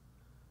here.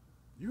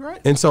 You're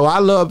right. And so I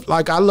love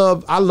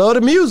the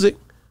music,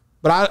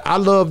 but I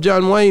love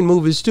John Wayne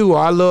movies too, or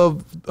I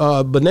love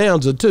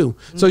Bonanza too.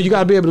 So you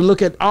got to be able to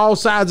look at all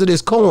sides of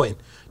this coin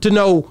to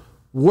know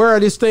where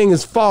this thing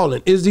is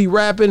falling. Is he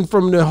rapping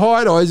from the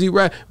heart, or is he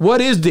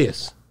what is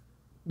this?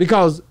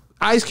 Because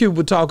Ice Cube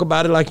would talk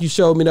about it like you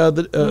showed me the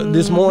other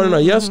this morning or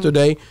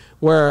yesterday,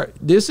 where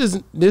this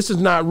is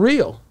not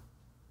real.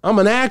 I'm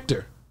an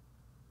actor.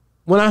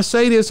 When I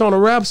say this on a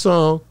rap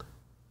song,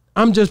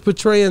 I'm just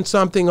portraying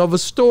something of a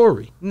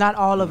story. Not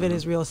all of it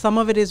is real. Some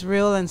of it is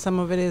real, and some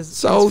of it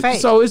is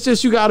fake. So it's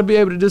just you got to be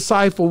able to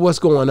decipher what's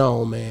going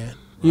on, man.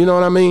 You know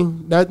what I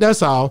mean?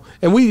 That's all.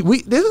 And we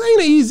this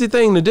ain't an easy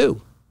thing to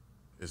do.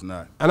 It's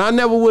not. And I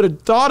never would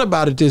have thought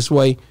about it this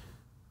way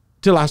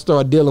till I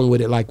started dealing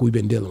with it like we've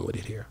been dealing with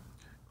it here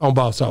on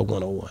BossTalk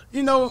 101.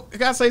 You know, I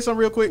gotta say something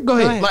real quick. Go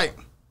ahead. Like,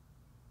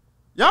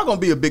 y'all gonna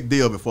be a big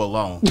deal before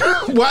long.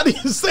 Why do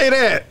you say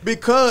that?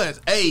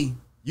 Because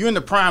you're in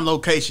the prime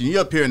location.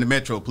 You're up here in the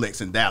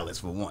Metroplex in Dallas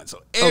for one.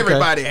 So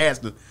everybody has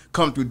to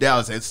come through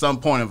Dallas at some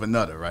point or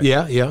another, right?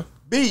 Yeah, yeah.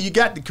 B, you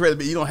got the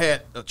credibility. You don't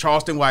have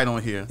Charleston White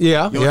on here.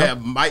 Yeah, You don't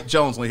have Mike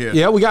Jones on here.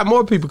 Yeah, we got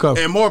more people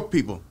coming. And more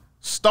people.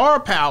 Star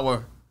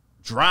power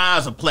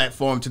drives a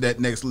platform to that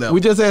next level.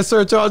 We just had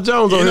Sir Charles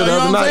Jones on here the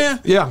other night. Saying?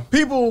 Yeah.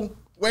 People,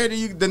 whether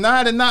you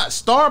deny it or not,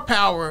 star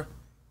power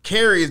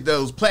carries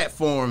those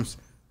platforms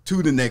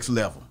to the next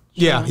level.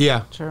 Yeah,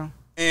 yeah. True.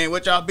 And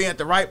with y'all being at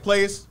the right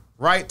place,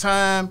 right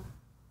time,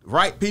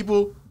 right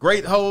people,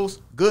 great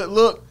host, good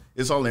look,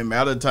 it's only a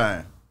matter of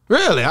time.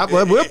 Really?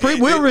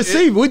 We'll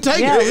receive. We take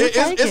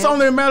it. It's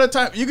only a matter of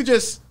time. You could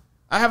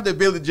I have the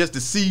ability just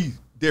to see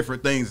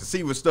different things and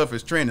see what stuff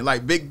is trending.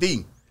 Like Big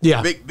D.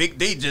 Yeah. Big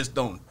D just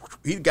don't.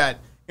 He got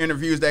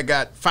interviews that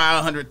got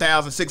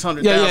 500,000,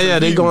 600,000 Yeah,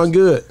 they views. going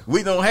good.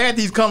 We don't have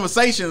these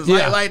conversations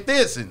like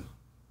this. And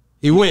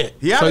he went.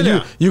 He out so of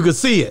there. you could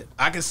see it.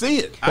 I can see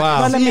it.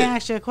 Wow. But let me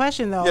ask you a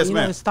question, though. Yes, you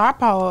know, ma'am. the star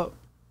power,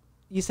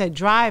 you said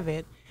drive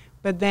it.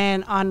 But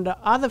then on the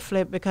other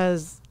flip,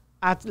 because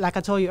like I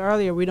told you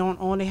earlier, we don't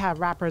only have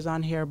rappers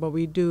on here, but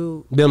we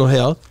do Mental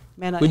health.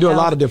 mental We do a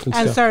health lot of different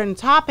and stuff. certain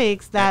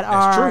topics that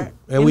That's are true.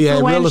 And we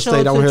had real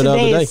estate on influential here to the other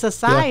today's day.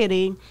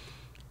 society.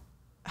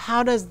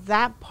 How does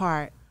that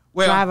part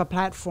drive a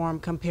platform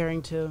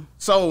comparing to?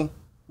 So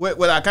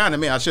what I kind of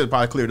mean, I should have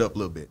probably cleared up a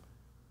little bit.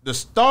 The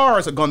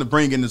stars are going to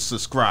bring in the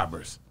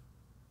subscribers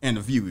and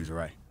the views,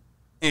 right?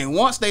 And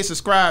once they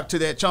subscribe to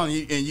that channel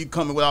and you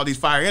come in with all these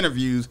fire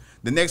interviews,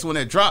 the next one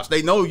that drops,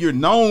 they know you're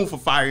known for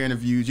fire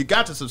interviews. You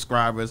got the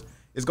subscribers.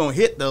 It's going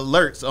to hit the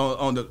alerts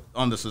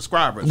on the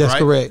subscribers, That's right?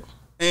 correct.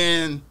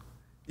 And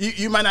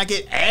you might not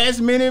get as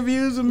many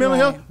views of mental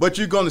health, but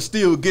you're going to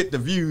still get the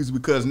views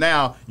because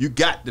now you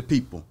got the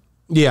people.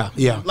 Yeah,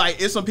 yeah.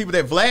 Like, it's some people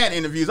that Vlad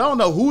interviews. I don't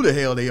know who the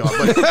hell they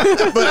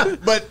are,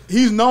 but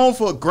he's known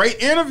for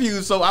great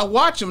interviews. So I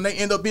watch them. They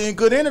end up being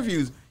good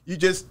interviews. You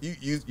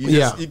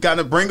kind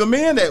of bring them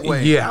in that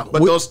way. Yeah.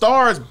 But those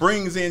stars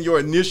brings in your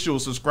initial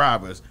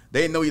subscribers.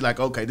 They know you like,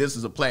 okay, this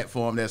is a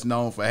platform that's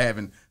known for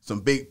having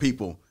some big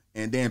people.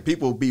 And then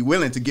people be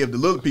willing to give the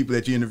little people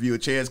that you interview a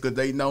chance because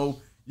they know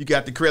you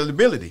got the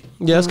credibility.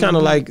 Yeah, it's kind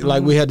of like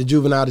we had the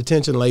juvenile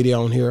detention lady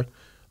on here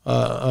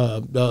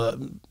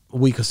a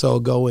week or so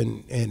ago,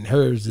 and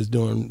hers is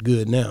doing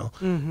good now.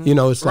 You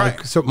know, it's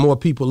like some more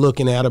people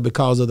looking at her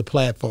because of the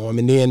platform,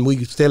 and then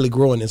we steadily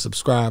growing in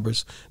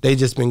subscribers. They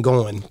just been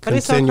going. But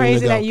it's so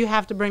crazy that you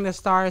have to bring the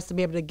stars to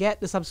be able to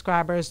get the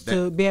subscribers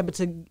to be able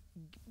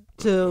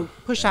to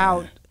push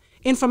out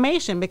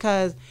information,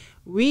 because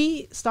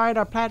we started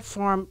our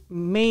platform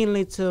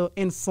mainly to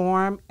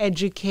inform,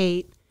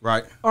 educate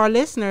our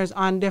listeners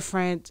on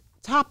different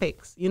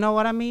topics. You know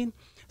what I mean?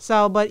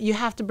 So, but you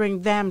have to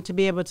bring them to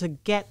be able to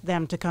get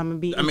them to come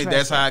and be interested.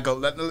 That's how I go.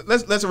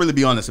 Let's really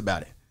be honest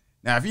about it.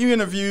 Now, if you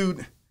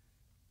interviewed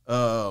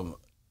 3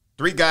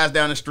 guys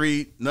down the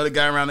street, another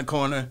guy around the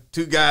corner,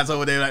 2 guys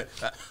over there, like,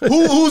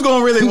 who's going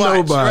to really watch?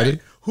 Nobody.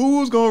 Right?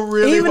 Who's going to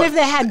really Even watch? if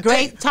they had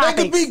great topics.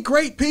 They could be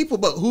great people,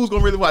 but who's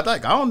going to really watch?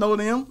 Like, I don't know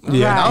them.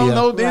 Yeah. I don't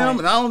know them,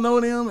 and I don't know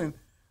them. And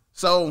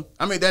so,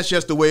 that's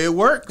just the way it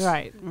works.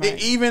 Right.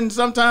 Even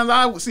sometimes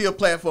I would see a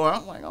platform,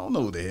 I'm like, I don't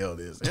know who the hell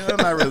this is. I'm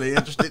not really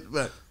interested.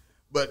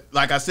 But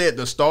like I said,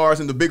 the stars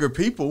and the bigger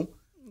people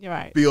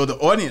build the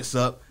audience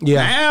up.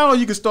 Yeah. Now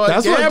you can start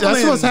gambling.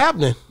 That's what's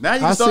happening. Now you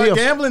can start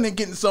gambling and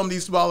getting some of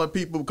these smaller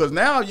people, because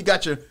now you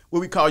got your what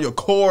we call your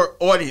core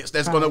audience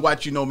that's going to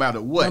watch you no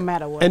matter what. No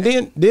matter what. And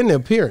then the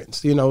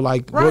appearance, you know,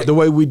 like the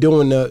way we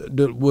doing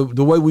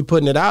the way we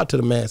putting it out to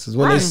the masses.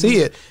 When they see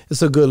it,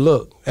 it's a good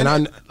look.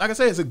 And like I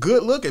said, it's a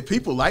good look, and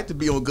people like to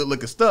be on good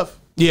looking stuff.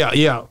 Yeah,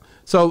 yeah.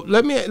 So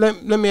let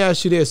me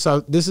ask you this. So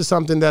this is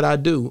something that I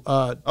do.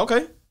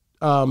 Okay.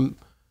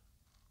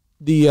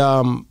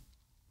 The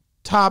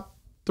top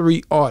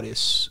 3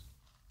 artists.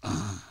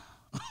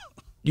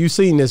 You've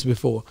seen this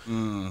before.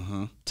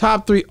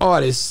 Top 3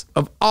 artists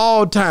of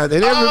all time,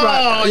 and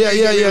everybody.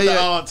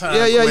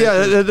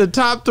 The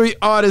top 3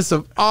 artists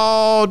of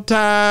all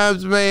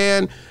times,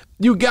 man.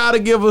 You gotta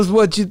give us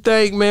what you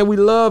think, man. We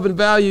love and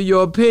value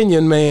your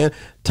opinion, man.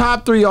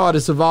 Top 3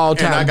 artists of all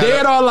time,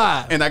 dead or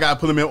alive. And I gotta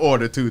put them in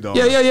order too, though.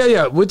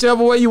 Yeah.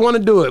 Whichever way you want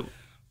to do it.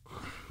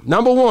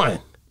 Number 1.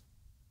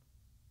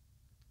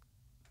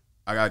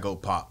 I gotta go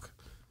Pac.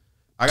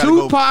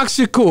 Tupac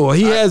Shakur.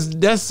 He has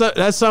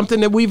that's something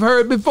that we've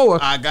heard before.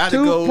 I gotta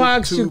go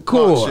Tupac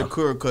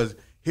Shakur because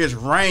his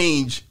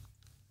range,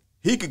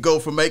 he could go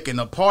from making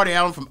a party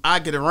album from I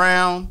Get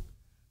Around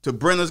to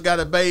Brenda's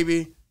Got a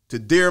Baby to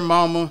Dear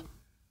Mama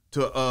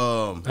to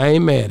I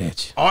ain't mad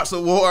at you. Arts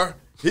of War.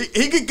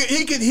 He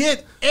could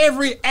hit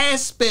every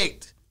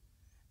aspect,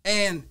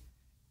 and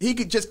he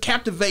could just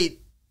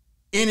captivate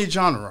any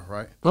genre,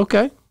 right?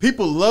 Okay.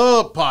 People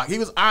love Pac. He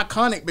was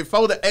iconic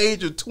before the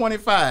age of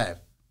 25.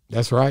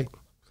 That's right.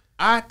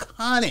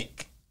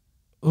 Iconic.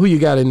 Who you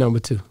got in number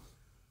 2?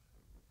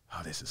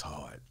 Oh, this is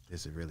hard.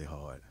 This is really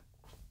hard.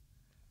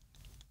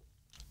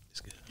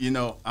 You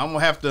know, I'm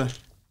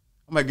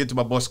gonna get to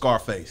my boy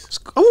Scarface.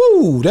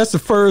 Ooh, that's the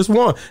first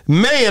one.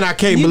 Man, I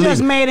can't believe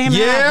just made him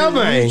happy.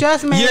 man. You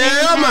just made him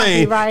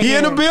happy right He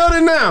in the here.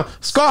 building now.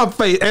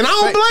 Scarface. And I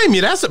don't blame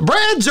you. That's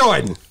Brad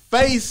Jordan.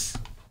 Face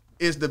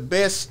is the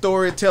best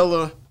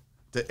storyteller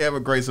to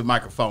ever grace a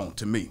microphone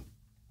to me.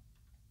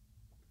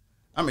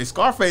 I mean,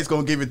 Scarface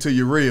gonna give it to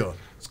you real.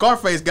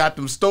 Scarface got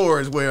them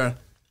stories where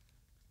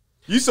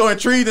you so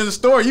intrigued in the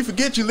story, you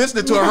forget you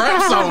listening to a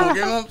rap song.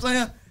 You know what I'm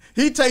saying?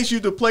 He takes you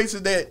to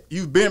places that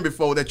you've been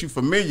before that you're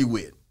familiar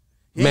with.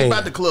 He ain't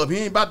about the club. He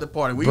ain't about the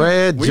party. When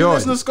you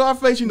listen to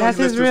Scarface, you know That's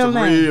you his listen to real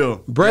some name.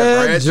 real.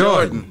 Brad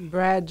Jordan.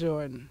 Brad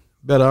Jordan.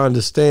 Better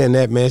understand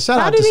that, man. Shout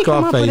How out did to he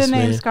come Scarface, up with the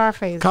name man.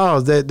 Scarface?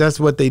 Cause that's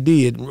what they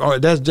did. Or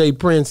that's Jay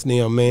Prince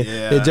now, man.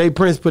 Yeah. Jay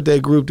Prince put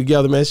that group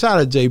together, man. Shout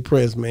out Jay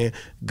Prince, man.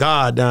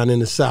 God down in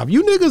the South.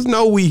 You niggas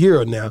know we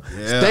here now.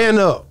 Yeah. Stand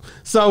up.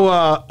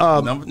 So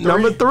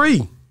number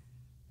 3.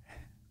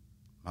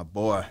 My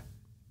boy,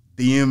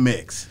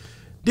 DMX.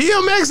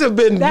 DMX have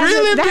been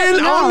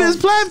on this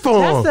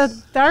platform. That's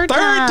the third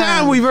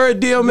time we've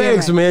heard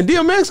DMX, man.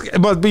 DMX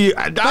must be.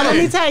 let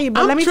me tell you.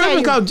 I'm tripping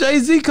because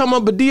Jay-Z come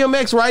up, but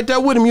DMX right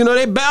there with him. You know,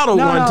 they battled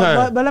one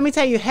time. But let me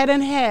tell you, head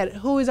and head,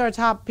 who is our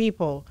top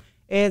people?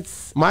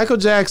 It's Michael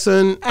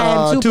Jackson,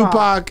 and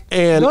Tupac,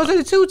 and those are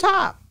the two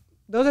top.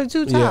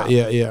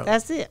 Yeah.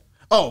 That's it.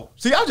 Oh,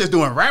 see, I was just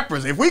doing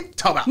rappers. If we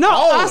talk about No,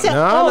 all I of said, them,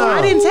 I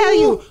didn't tell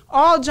you.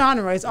 All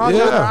genres, all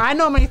Yeah. genre. I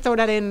normally throw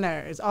that in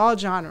there. It's all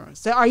genres.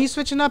 So are you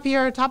switching up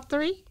your top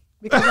 3?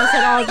 Because I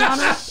said all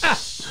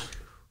genres?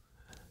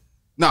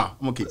 no, I'm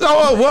gonna keep.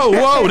 Oh,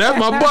 whoa, that's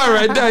my boy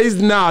right there.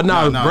 He's no,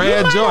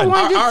 Brad Jordan.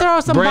 Why don't you throw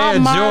some Brad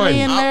Bob Marley Jordan.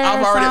 in there?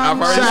 I've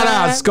already Shout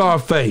out said-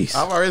 Scarface.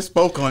 I've already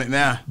spoke on it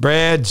now.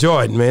 Brad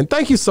Jordan, man.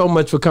 Thank you so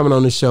much for coming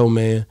on the show,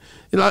 man.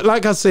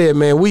 Like I said,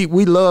 man, we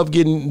love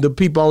getting the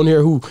people on here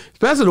who,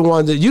 especially the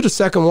ones that you the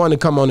second one to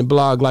come on the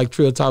blog like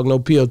Trill Talk, No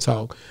Pill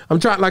Talk. I'm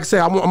trying, like I say,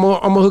 I'm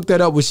gonna hook that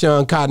up with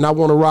Sean Cotton. I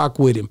want to rock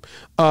with him.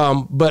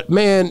 But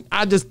man,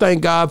 I just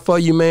thank God for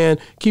you, man.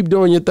 Keep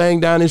doing your thing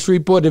down in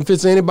Shreveport. If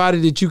it's anybody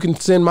that you can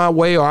send my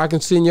way or I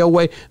can send your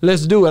way,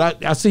 let's do it.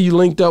 I see you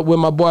linked up with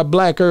my boy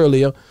Black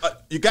earlier.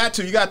 You got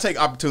to take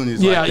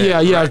opportunities. Yeah, like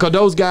that, yeah. right? Because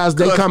those guys,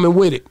 they coming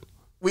with it.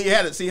 We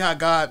had to see how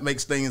God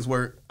makes things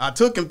work. I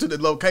took him to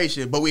the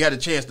location, but we had a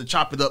chance to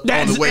chop it up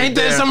on the way Ain't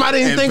there. that somebody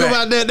didn't and think back.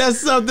 about that? That's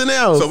something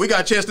else. So we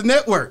got a chance to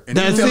network. And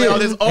That's tell me it. all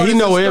this artists He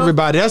know and stuff.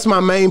 everybody. That's my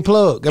main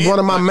plug. That's one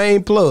of my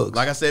main plugs.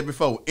 Like I said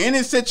before,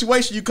 any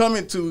situation you come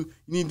into, you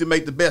need to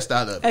make the best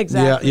out of it.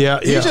 Exactly. Yeah.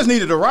 He just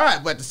needed a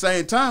ride, but at the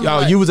same time,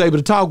 Yo, you was able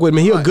to talk with him.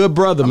 He a good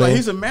brother, man.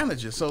 he's a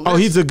manager. So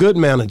He's a good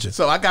manager.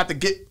 So I got to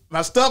get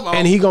my stuff off.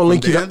 And he gonna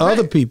link you from to there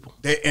other and back. people.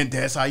 And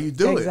that's how you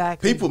do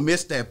Exactly. it. People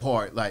miss that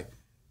part. Like,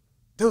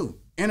 dude,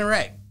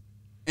 interact.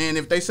 And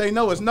if they say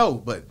no, it's no.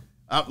 But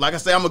like I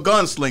say, I'm a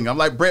gunslinger. I'm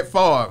like Brett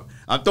Favre.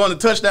 I'm throwing a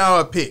touchdown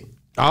or a pick.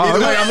 Either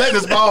way, I'm letting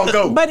this ball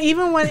go. But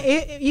even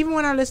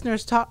when our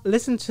listeners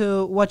listen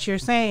to what you're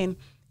saying,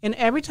 and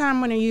every time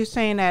when you're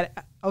saying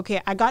that,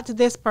 okay, I got to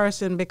this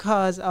person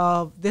because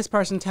of this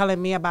person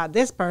telling me about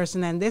this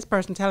person and this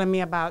person telling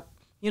me about,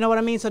 you know what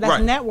I mean? So that's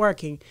Right.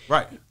 networking.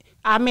 Right.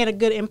 I made a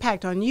good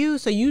impact on you,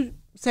 so you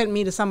sent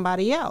me to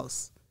somebody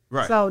else.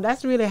 Right. So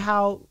that's really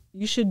how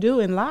you should do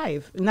in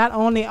life, not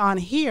only on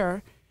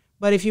here,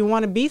 but if you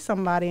want to be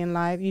somebody in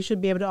life, you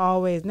should be able to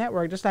always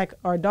network. Just like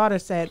our daughter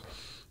said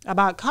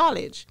about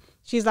college.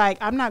 She's like,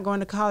 I'm not going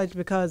to college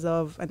because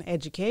of an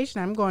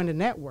education. I'm going to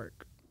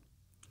network.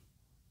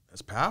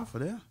 That's powerful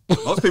there.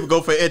 Most people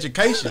go for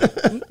education.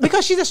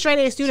 Because she's a straight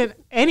A student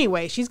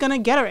anyway. She's going to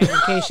get her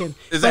education.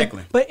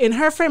 Exactly. But in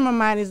her frame of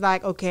mind is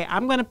like, okay,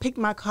 I'm going to pick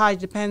my college.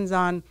 Depends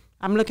on,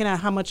 I'm looking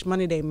at how much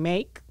money they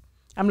make.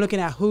 I'm looking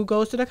at who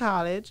goes to the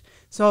college.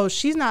 So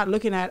she's not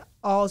looking at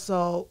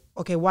also,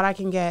 okay, what I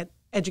can get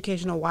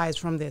educational wise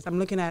from this. I'm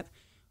looking at,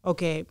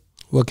 okay.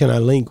 What can I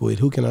link with?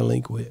 Who can I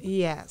link with?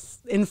 Yes.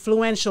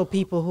 Influential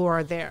people who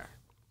are there.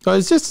 So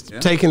it's just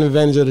taking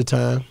advantage of the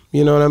time.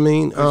 You know what I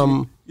mean?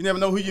 You never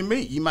know who you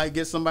meet. You might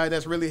get somebody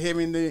that's really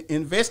heavy into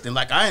investing,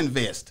 like I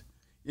invest.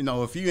 You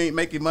know, if you ain't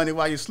making money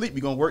while you sleep,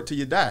 you're going to work till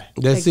you die.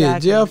 That's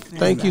Exactly. it. Jeff,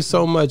 thank you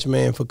so much,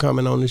 man, for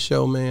coming on the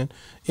show, man.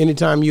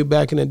 Anytime you're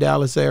back in the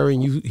Dallas area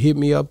and you hit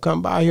me up,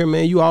 come by here,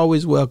 man. You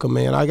always welcome,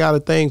 man. I got a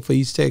thing for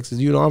East Texas.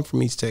 You know I'm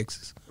from East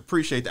Texas.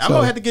 Appreciate that. I'm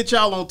gonna have to get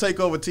y'all on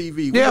Takeover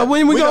TV. Yeah,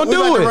 when we gonna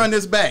do it? To run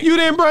this back. You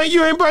ain't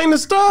bring the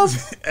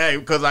stuff. Hey,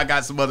 because I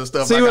got some other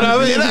stuff. See what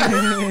I mean?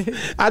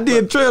 I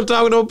did Trail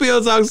Talking on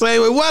Pill Talk saying,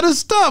 "Well, what the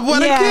stuff? What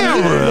the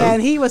camera?"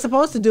 And he was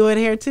supposed to do it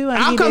here too.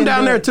 And I'll come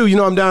down there too. You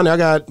know, I'm down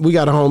there. We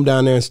got a home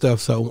down there and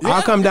stuff. So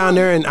I'll come down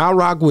there and I'll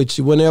rock with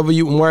you whenever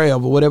you,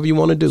 wherever, whatever you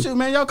want to do. Shoot,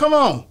 man, y'all come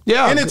on.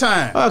 Yeah,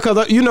 anytime.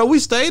 Because we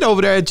stayed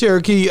over there at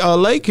Cherokee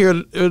Lake here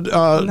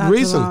not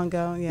recent. too long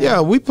ago.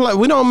 Yeah, we play.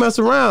 We don't mess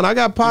around. I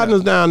got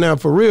partners down there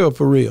for real.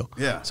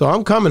 Yeah. So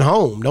I'm coming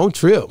home. Don't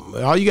trip.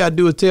 All you gotta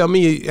do is tell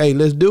me, hey,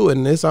 let's do it,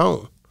 and it's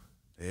on.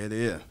 It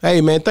is.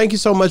 Hey, man, thank you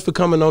so much for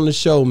coming on the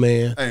show,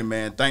 man. Hey,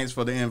 man, thanks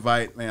for the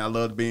invite, man. I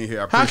love being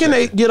here. How can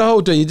they get a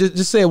hold of you?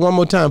 Just say it one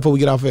more time before we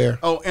get off air.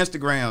 Oh,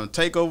 Instagram,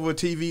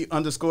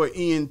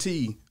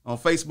 TakeoverTV_ENT. On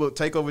Facebook,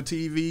 Takeover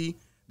TV.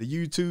 The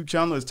YouTube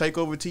channel is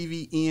Takeover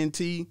TV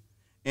ENT.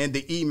 And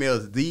the email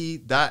is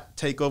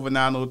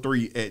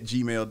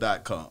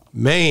the.takeover903@gmail.com.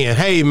 Man,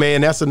 hey, man,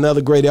 that's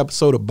another great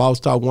episode of Boss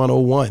Talk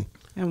 101.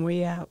 And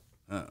we out.